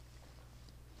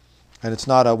 And it's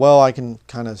not a, well, I can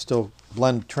kind of still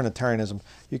blend Trinitarianism.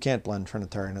 You can't blend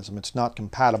Trinitarianism. It's not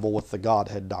compatible with the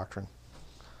Godhead doctrine.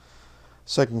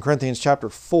 2 Corinthians chapter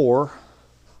 4,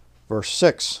 verse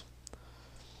 6.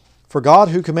 For God,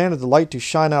 who commanded the light to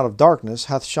shine out of darkness,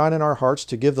 hath shined in our hearts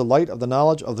to give the light of the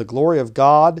knowledge of the glory of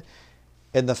God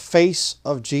in the face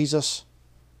of Jesus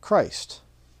Christ.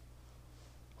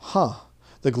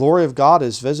 The glory of God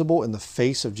is visible in the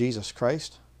face of Jesus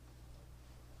Christ.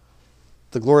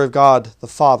 The glory of God the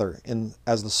Father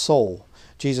as the soul.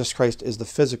 Jesus Christ is the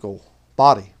physical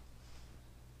body.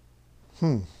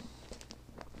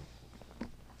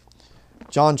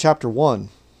 John chapter 1.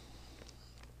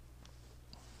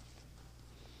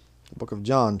 The book of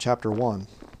John chapter 1.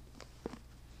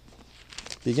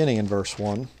 Beginning in verse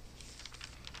 1.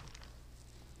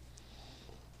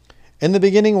 In the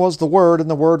beginning was the Word, and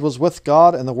the Word was with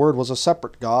God, and the Word was a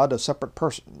separate God, a separate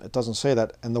person. It doesn't say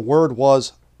that. And the Word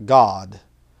was God.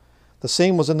 The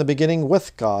same was in the beginning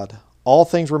with God. All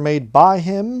things were made by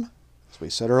Him, as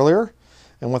we said earlier,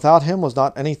 and without Him was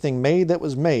not anything made that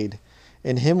was made.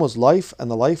 In Him was life, and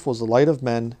the life was the light of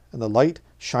men, and the light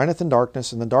shineth in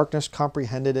darkness, and the darkness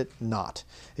comprehended it not.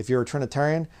 If you're a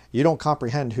Trinitarian, you don't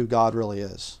comprehend who God really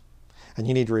is. And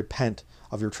you need to repent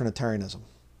of your Trinitarianism.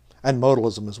 And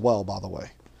modalism as well, by the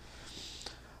way.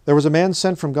 There was a man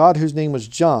sent from God whose name was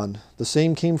John. The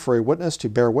same came for a witness to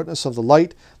bear witness of the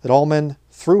light, that all men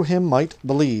through him might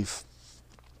believe.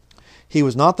 He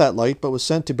was not that light, but was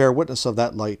sent to bear witness of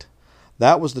that light.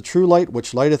 That was the true light,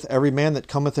 which lighteth every man that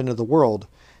cometh into the world.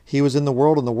 He was in the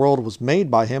world, and the world was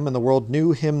made by him, and the world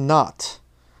knew him not.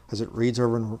 As it reads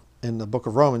over in the book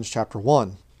of Romans chapter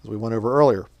 1, as we went over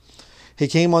earlier. He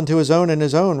came unto his own, and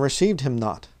his own received him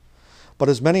not. But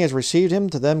as many as received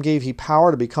him, to them gave he power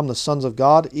to become the sons of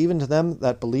God, even to them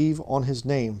that believe on his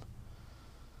name.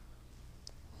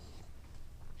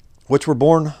 Which were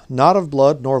born not of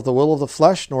blood, nor of the will of the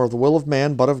flesh, nor of the will of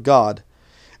man, but of God.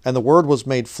 And the Word was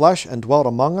made flesh, and dwelt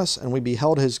among us, and we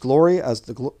beheld his glory, as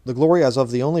the glory as of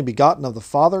the only begotten of the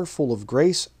Father, full of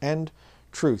grace and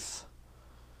truth.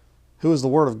 Who is the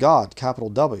Word of God? Capital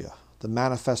W. The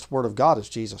manifest Word of God is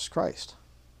Jesus Christ.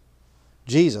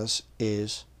 Jesus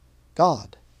is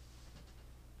God.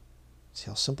 See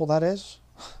how simple that is?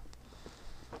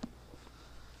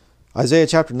 Isaiah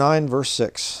chapter 9, verse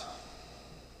 6.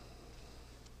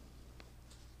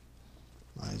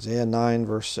 Isaiah 9,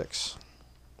 verse 6.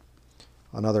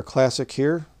 Another classic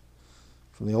here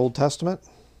from the Old Testament.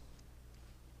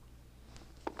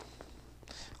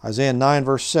 Isaiah 9,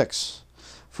 verse 6.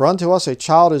 For unto us a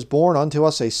child is born, unto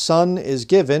us a son is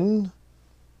given.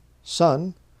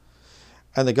 Son.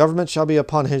 And the government shall be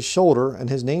upon his shoulder, and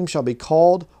his name shall be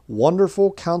called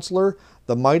Wonderful Counselor,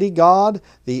 the Mighty God,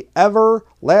 the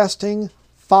Everlasting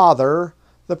Father,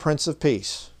 the Prince of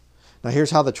Peace. Now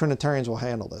here's how the Trinitarians will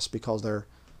handle this, because they're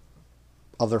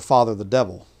of their father, the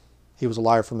devil. He was a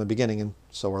liar from the beginning, and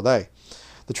so are they.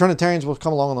 The Trinitarians will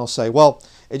come along and they'll say, well,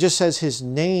 it just says his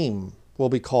name will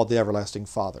be called the Everlasting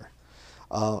Father.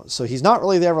 So he's not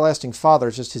really the Everlasting Father,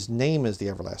 it's just his name is the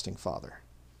Everlasting Father.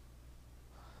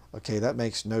 Okay, that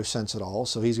makes no sense at all.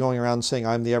 So he's going around saying,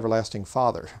 I'm the Everlasting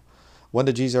Father. When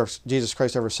did Jesus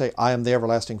Christ ever say, I am the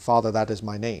Everlasting Father, that is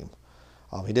my name?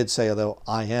 He did say, though,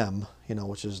 I am,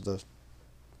 which is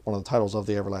one of the titles of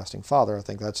the Everlasting Father. I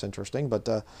think that's interesting.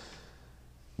 But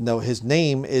no, his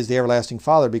name is the Everlasting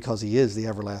Father because he is the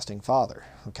Everlasting Father.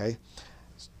 Okay.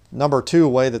 Number two,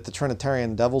 way that the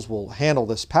Trinitarian devils will handle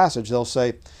this passage, they'll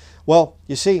say, well,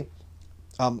 you see,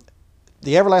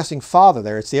 the Everlasting Father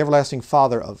there, it's the Everlasting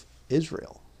Father of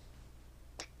Israel.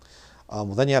 Well,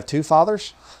 then you have two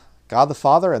fathers, God the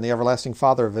Father and the Everlasting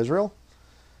Father of Israel.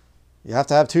 You have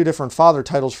to have two different father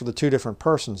titles for the two different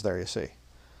persons there, you see.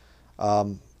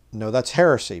 No, that's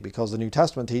heresy, because the New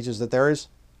Testament teaches that there is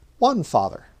one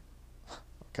Father.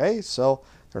 Okay, so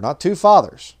they're not two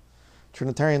fathers.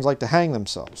 Trinitarians like to hang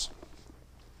themselves.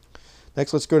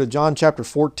 Next, let's go to John chapter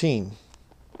 14.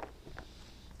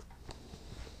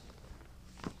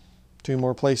 Two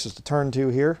more places to turn to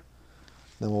here.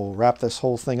 Then we'll wrap this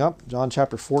whole thing up. John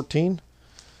chapter 14.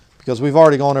 Because we've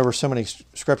already gone over so many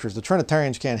scriptures. The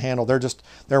Trinitarians can't handle.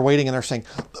 They're waiting and they're saying,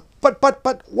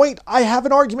 but wait, I have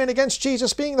an argument against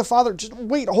Jesus being the Father. Just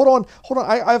wait, hold on.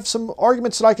 I have some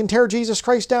arguments that I can tear Jesus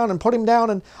Christ down and put him down.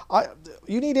 And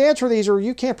you need to answer these or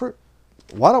you can't prove.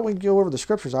 Why don't we go over the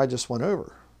scriptures I just went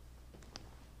over?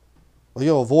 Well,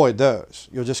 you'll avoid those.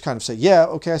 You'll just kind of say, yeah,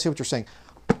 okay, I see what you're saying.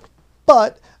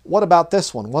 But what about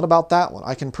this one? What about that one?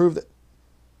 I can prove that.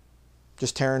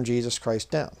 Just tearing Jesus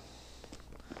Christ down.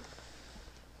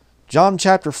 John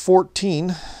chapter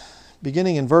 14,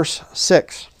 beginning in verse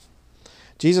 6.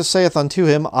 Jesus saith unto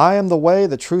him, I am the way,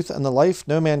 the truth, and the life.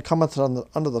 No man cometh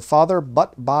unto the Father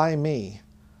but by me.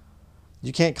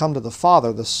 You can't come to the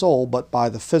Father, the soul, but by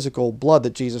the physical blood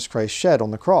that Jesus Christ shed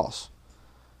on the cross.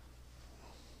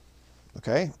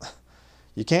 Okay?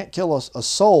 You can't kill a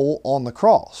soul on the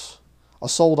cross. A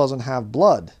soul doesn't have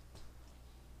blood.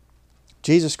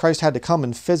 Jesus Christ had to come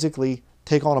and physically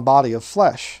take on a body of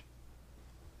flesh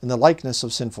in the likeness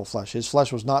of sinful flesh. His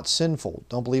flesh was not sinful.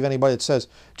 Don't believe anybody that says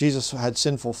Jesus had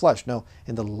sinful flesh. No,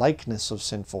 in the likeness of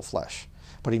sinful flesh.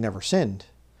 But he never sinned.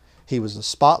 He was the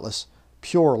spotless,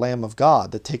 pure Lamb of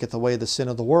God that taketh away the sin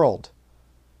of the world.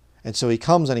 And so he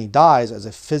comes and he dies as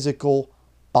a physical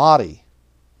body.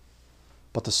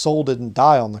 But the soul didn't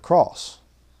die on the cross.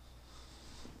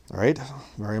 All right?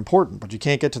 Very important. But you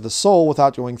can't get to the soul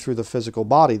without going through the physical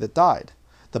body that died.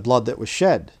 The blood that was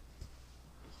shed.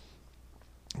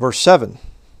 Verse 7.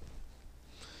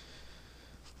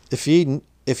 If ye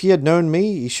had known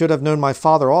me, ye should have known my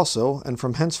Father also, and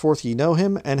from henceforth ye know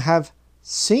him, and have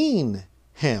seen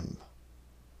him.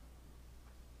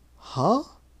 Huh?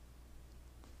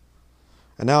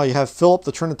 And now you have Philip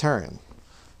the Trinitarian.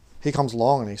 He comes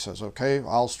along and he says, okay,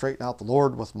 I'll straighten out the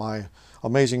Lord with my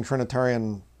amazing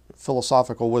Trinitarian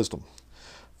philosophical wisdom.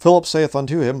 Philip saith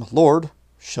unto him, Lord,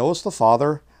 show us the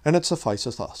Father, and it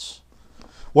sufficeth us.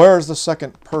 Where is the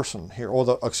second person here, or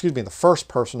the first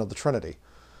person of the Trinity?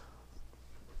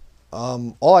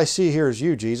 All I see here is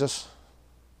you, Jesus.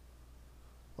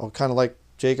 Well, kind of like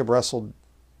Jacob wrestled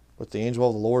with the angel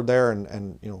of the Lord there,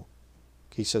 and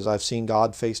he says, I've seen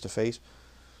God face to face.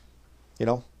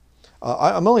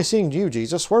 I'm only seeing you,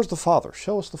 Jesus. Where's the Father?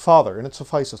 Show us the Father, and it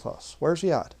sufficeth us. Where's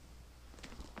he at?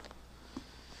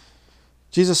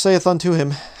 Jesus saith unto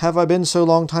him, Have I been so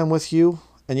long time with you,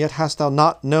 and yet hast thou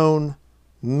not known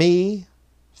me,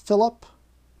 Philip?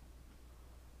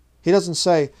 He doesn't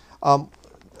say,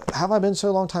 have I been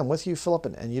so long time with you, Philip,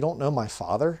 and you don't know my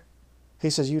Father? He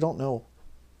says, you don't know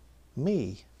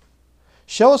me.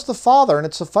 Show us the Father, and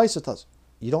it sufficeth us.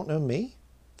 You don't know me,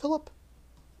 Philip?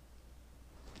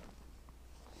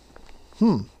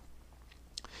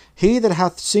 He that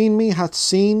hath seen me hath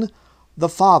seen the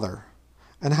Father.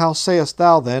 And how sayest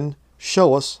thou then,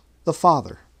 show us the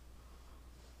Father?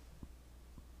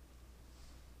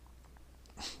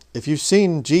 If you've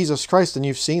seen Jesus Christ, then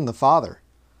you've seen the Father.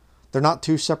 They're not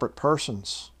two separate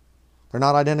persons. They're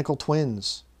not identical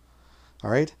twins. All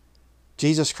right?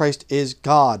 Jesus Christ is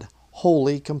God,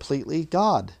 wholly, completely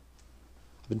God.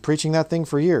 I've been preaching that thing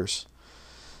for years.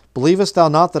 Believest thou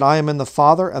not that I am in the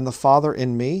Father, and the Father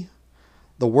in me?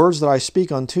 The words that I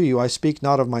speak unto you, I speak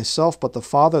not of myself, but the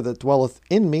Father that dwelleth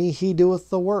in me, he doeth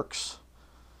the works.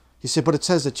 You say, but it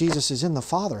says that Jesus is in the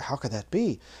Father. How could that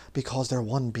be? Because they're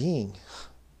one being.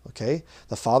 Okay?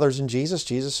 The Father's in Jesus.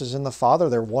 Jesus is in the Father.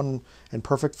 They're one in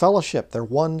perfect fellowship. They're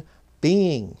one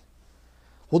being.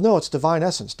 Well, no, it's divine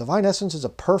essence. Divine essence is a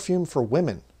perfume for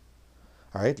women.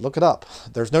 All right? Look it up.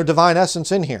 There's no divine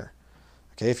essence in here.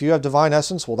 Okay, if you have divine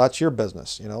essence, well, that's your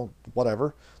business.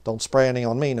 Whatever. Don't spray any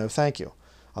on me. No, thank you.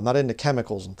 I'm not into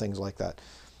chemicals and things like that.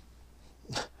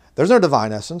 There's no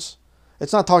divine essence.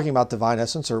 It's not talking about divine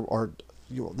essence or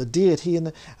the deity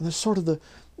and there's sort of the,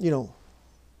 and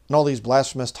all these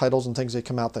blasphemous titles and things that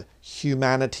come out, the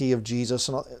humanity of Jesus.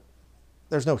 And all,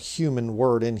 there's no human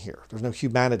word in here. There's no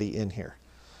humanity in here.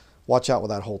 Watch out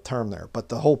with that whole term there. But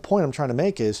the whole point I'm trying to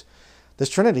make is this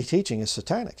Trinity teaching is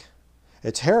satanic.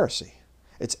 It's heresy.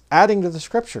 It's adding to the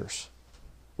scriptures,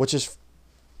 which is,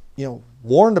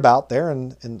 warned about there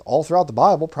and all throughout the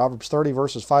Bible, Proverbs 30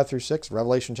 verses 5 through 6,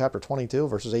 Revelation chapter 22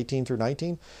 verses 18 through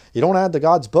 19. You don't add to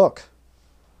God's book.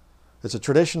 It's a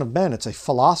tradition of men. It's a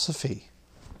philosophy,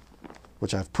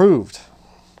 which I've proved.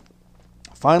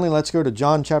 Finally, let's go to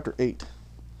John chapter 8.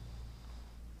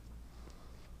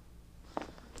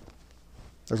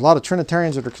 There's a lot of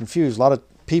Trinitarians that are confused, a lot of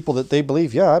people that they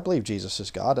believe, yeah, I believe Jesus is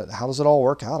God. How does it all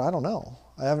work out? I don't know.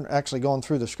 I haven't actually gone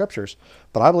through the scriptures,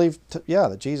 but I believe,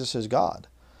 that Jesus is God.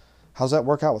 How does that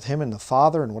work out with him and the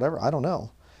Father and whatever? I don't know.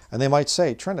 And they might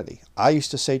say Trinity. I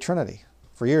used to say Trinity.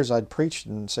 For years I'd preached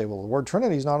and say, well, the word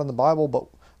Trinity is not in the Bible, but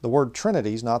the word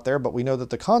Trinity is not there, but we know that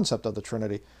the concept of the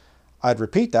Trinity. I'd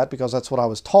repeat that because that's what I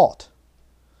was taught.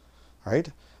 Right?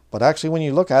 But actually when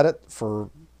you look at it for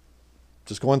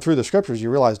just going through the scriptures, you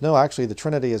realize, no, actually the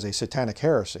Trinity is a satanic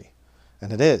heresy.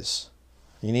 And it is.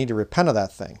 You need to repent of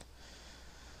that thing.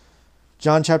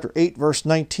 John chapter 8, verse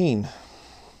 19.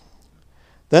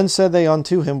 Then said they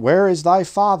unto him, where is thy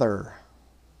Father?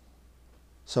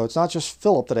 So it's not just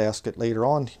Philip that asked it later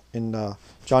on in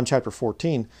John chapter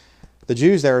 14. The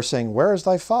Jews there are saying, where is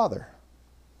thy Father?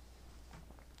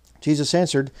 Jesus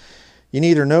answered, ye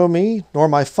neither know me nor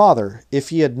my Father.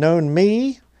 If ye had known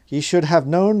me, ye should have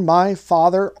known my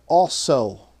Father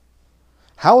also.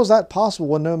 How is that possible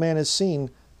when no man has seen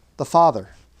the Father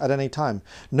at any time?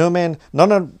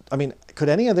 Could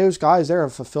any of those guys there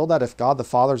have fulfilled that if God the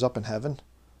Father's up in heaven?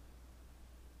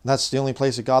 And that's the only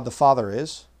place that God the Father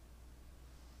is?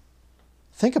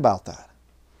 Think about that.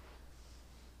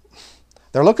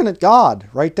 They're looking at God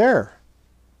right there.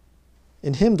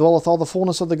 In him dwelleth all the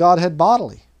fullness of the Godhead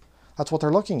bodily. That's what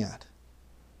they're looking at.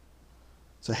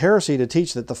 It's a heresy to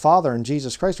teach that the Father and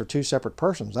Jesus Christ are two separate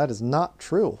persons. That is not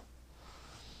true.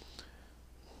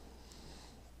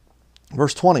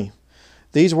 Verse 20.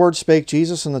 These words spake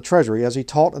Jesus in the treasury as he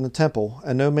taught in the temple,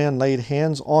 and no man laid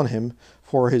hands on him,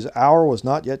 for his hour was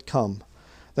not yet come.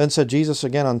 Then said Jesus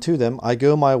again unto them, I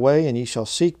go my way, and ye shall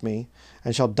seek me,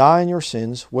 and shall die in your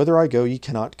sins. Whither I go, ye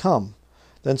cannot come.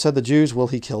 Then said the Jews, will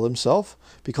he kill himself?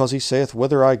 Because he saith,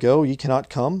 whither I go, ye cannot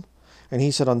come. And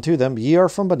he said unto them, ye are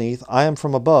from beneath, I am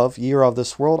from above. Ye are of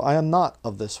this world, I am not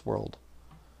of this world.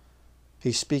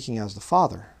 He's speaking as the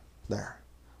Father there.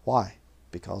 Why?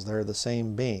 Because they're the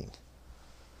same being.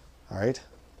 All right?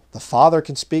 The Father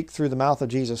can speak through the mouth of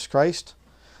Jesus Christ.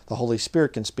 The Holy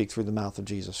Spirit can speak through the mouth of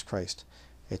Jesus Christ.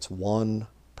 It's one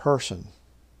person.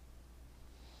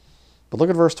 But look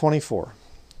at verse 24.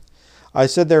 I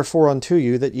said therefore unto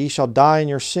you that ye shall die in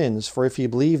your sins, for if ye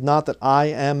believe not that I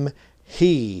am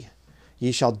he,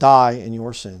 ye shall die in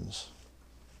your sins.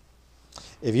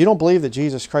 If you don't believe that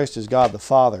Jesus Christ is God the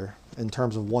Father in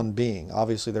terms of one being,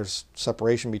 obviously there's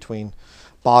separation between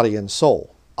body and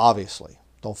soul, obviously.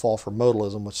 Don't fall for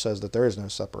modalism, which says that there is no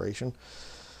separation.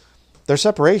 There's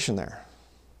separation there.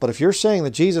 But if you're saying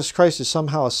that Jesus Christ is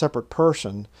somehow a separate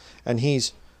person and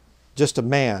he's just a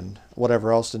man,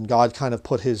 whatever else, then God kind of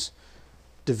put his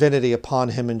divinity upon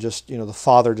him and just, the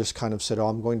Father just kind of said, oh,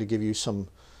 I'm going to give you some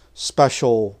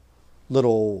special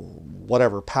little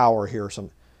whatever power here or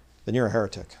something, then you're a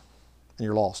heretic and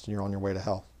you're lost and you're on your way to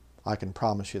hell. I can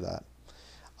promise you that.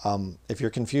 If you're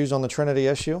confused on the Trinity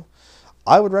issue,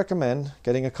 I would recommend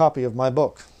getting a copy of my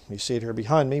book. You see it here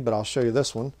behind me, but I'll show you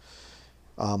this one.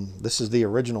 This is the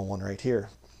original one right here.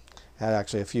 It had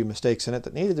actually a few mistakes in it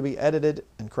that needed to be edited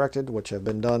and corrected, which have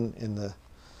been done in the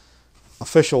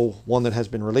official one that has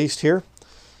been released here.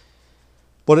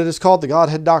 But it is called the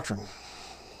Godhead Doctrine.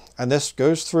 And this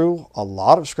goes through a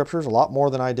lot of scriptures, a lot more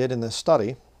than I did in this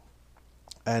study,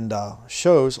 and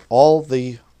shows all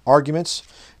the arguments.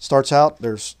 It starts out,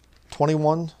 there's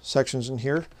 21 sections in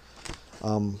here,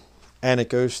 and it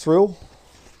goes through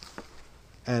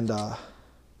and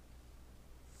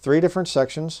 3 different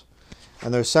sections,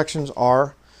 and those sections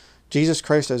are Jesus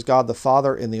Christ as God the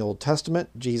Father in the Old Testament,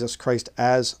 Jesus Christ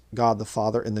as God the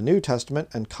Father in the New Testament,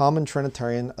 and common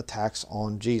Trinitarian attacks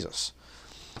on Jesus.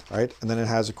 Right? And then it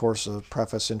has, of course, a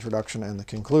preface, introduction, and the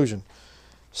conclusion.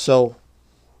 So,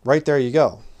 right there you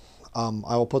go.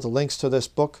 I will put the links to this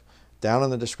book down in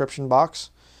the description box.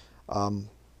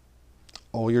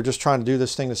 Oh, you're just trying to do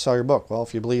this thing to sell your book. Well,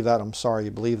 if you believe that, I'm sorry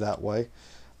you believe that way.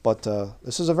 But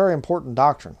this is a very important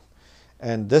doctrine.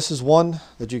 And this is one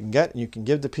that you can get and you can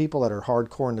give to people that are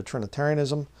hardcore into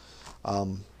Trinitarianism.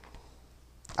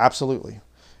 Absolutely.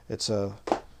 It's a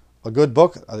good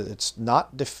book. It's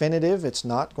not definitive. It's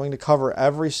not going to cover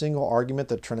every single argument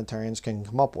that Trinitarians can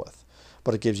come up with.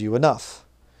 But it gives you enough.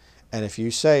 And if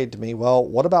you say to me, well,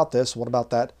 what about this? What about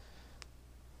that?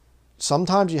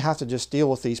 Sometimes you have to just deal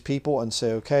with these people and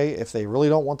say, okay, if they really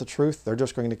don't want the truth, they're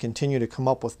just going to continue to come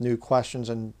up with new questions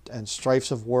and strifes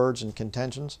of words and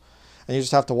contentions. And you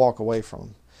just have to walk away from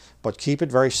them. But keep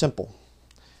it very simple.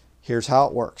 Here's how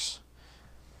it works.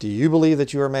 Do you believe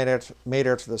that you are made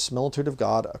after the similitude of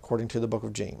God according to the book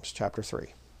of James, chapter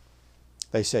 3?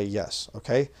 They say yes.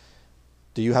 Okay.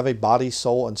 Do you have a body,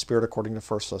 soul, and spirit according to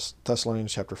 1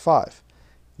 Thessalonians chapter 5?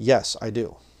 Yes, I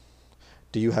do.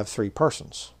 Do you have 3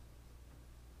 persons?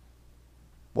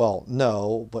 Well,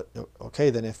 no, but okay,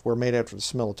 then if we're made after the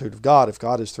similitude of God, if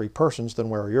God is 3 persons, then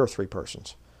where are your 3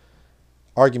 persons?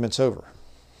 Argument's over.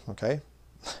 Okay?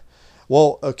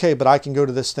 Well, okay, but I can go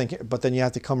to this thing, but then you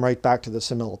have to come right back to the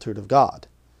similitude of God.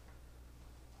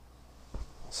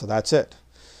 So that's it.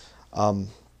 Don't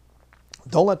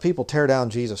let people tear down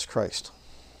Jesus Christ.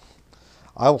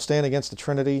 I will stand against the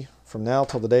Trinity from now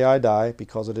till the day I die,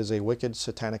 because it is a wicked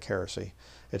satanic heresy.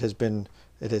 It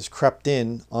has crept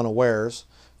in unawares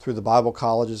through the Bible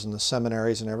colleges and the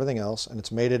seminaries and everything else, and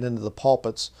it's made it into the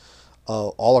pulpits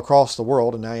all across the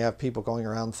world, and now you have people going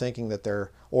around thinking that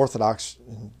they're Orthodox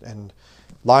and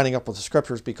lining up with the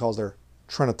Scriptures because they're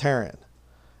Trinitarian,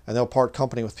 and they'll part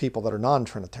company with people that are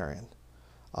non-Trinitarian.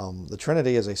 The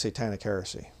Trinity is a satanic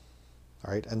heresy,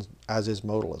 all right, and as is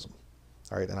modalism,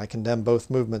 all right, and I condemn both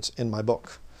movements in my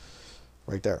book,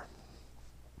 right there.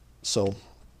 So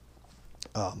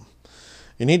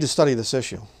you need to study this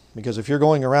issue, because if you're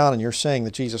going around and you're saying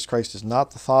that Jesus Christ is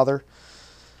not the Father,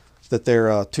 that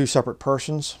they're two separate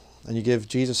persons, and you give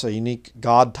Jesus a unique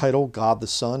God title, God the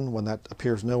Son, when that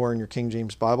appears nowhere in your King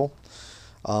James Bible,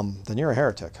 then you're a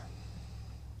heretic.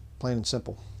 Plain and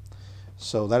simple.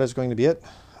 So that is going to be it.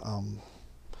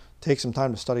 Take some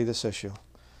time to study this issue.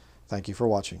 Thank you for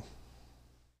watching.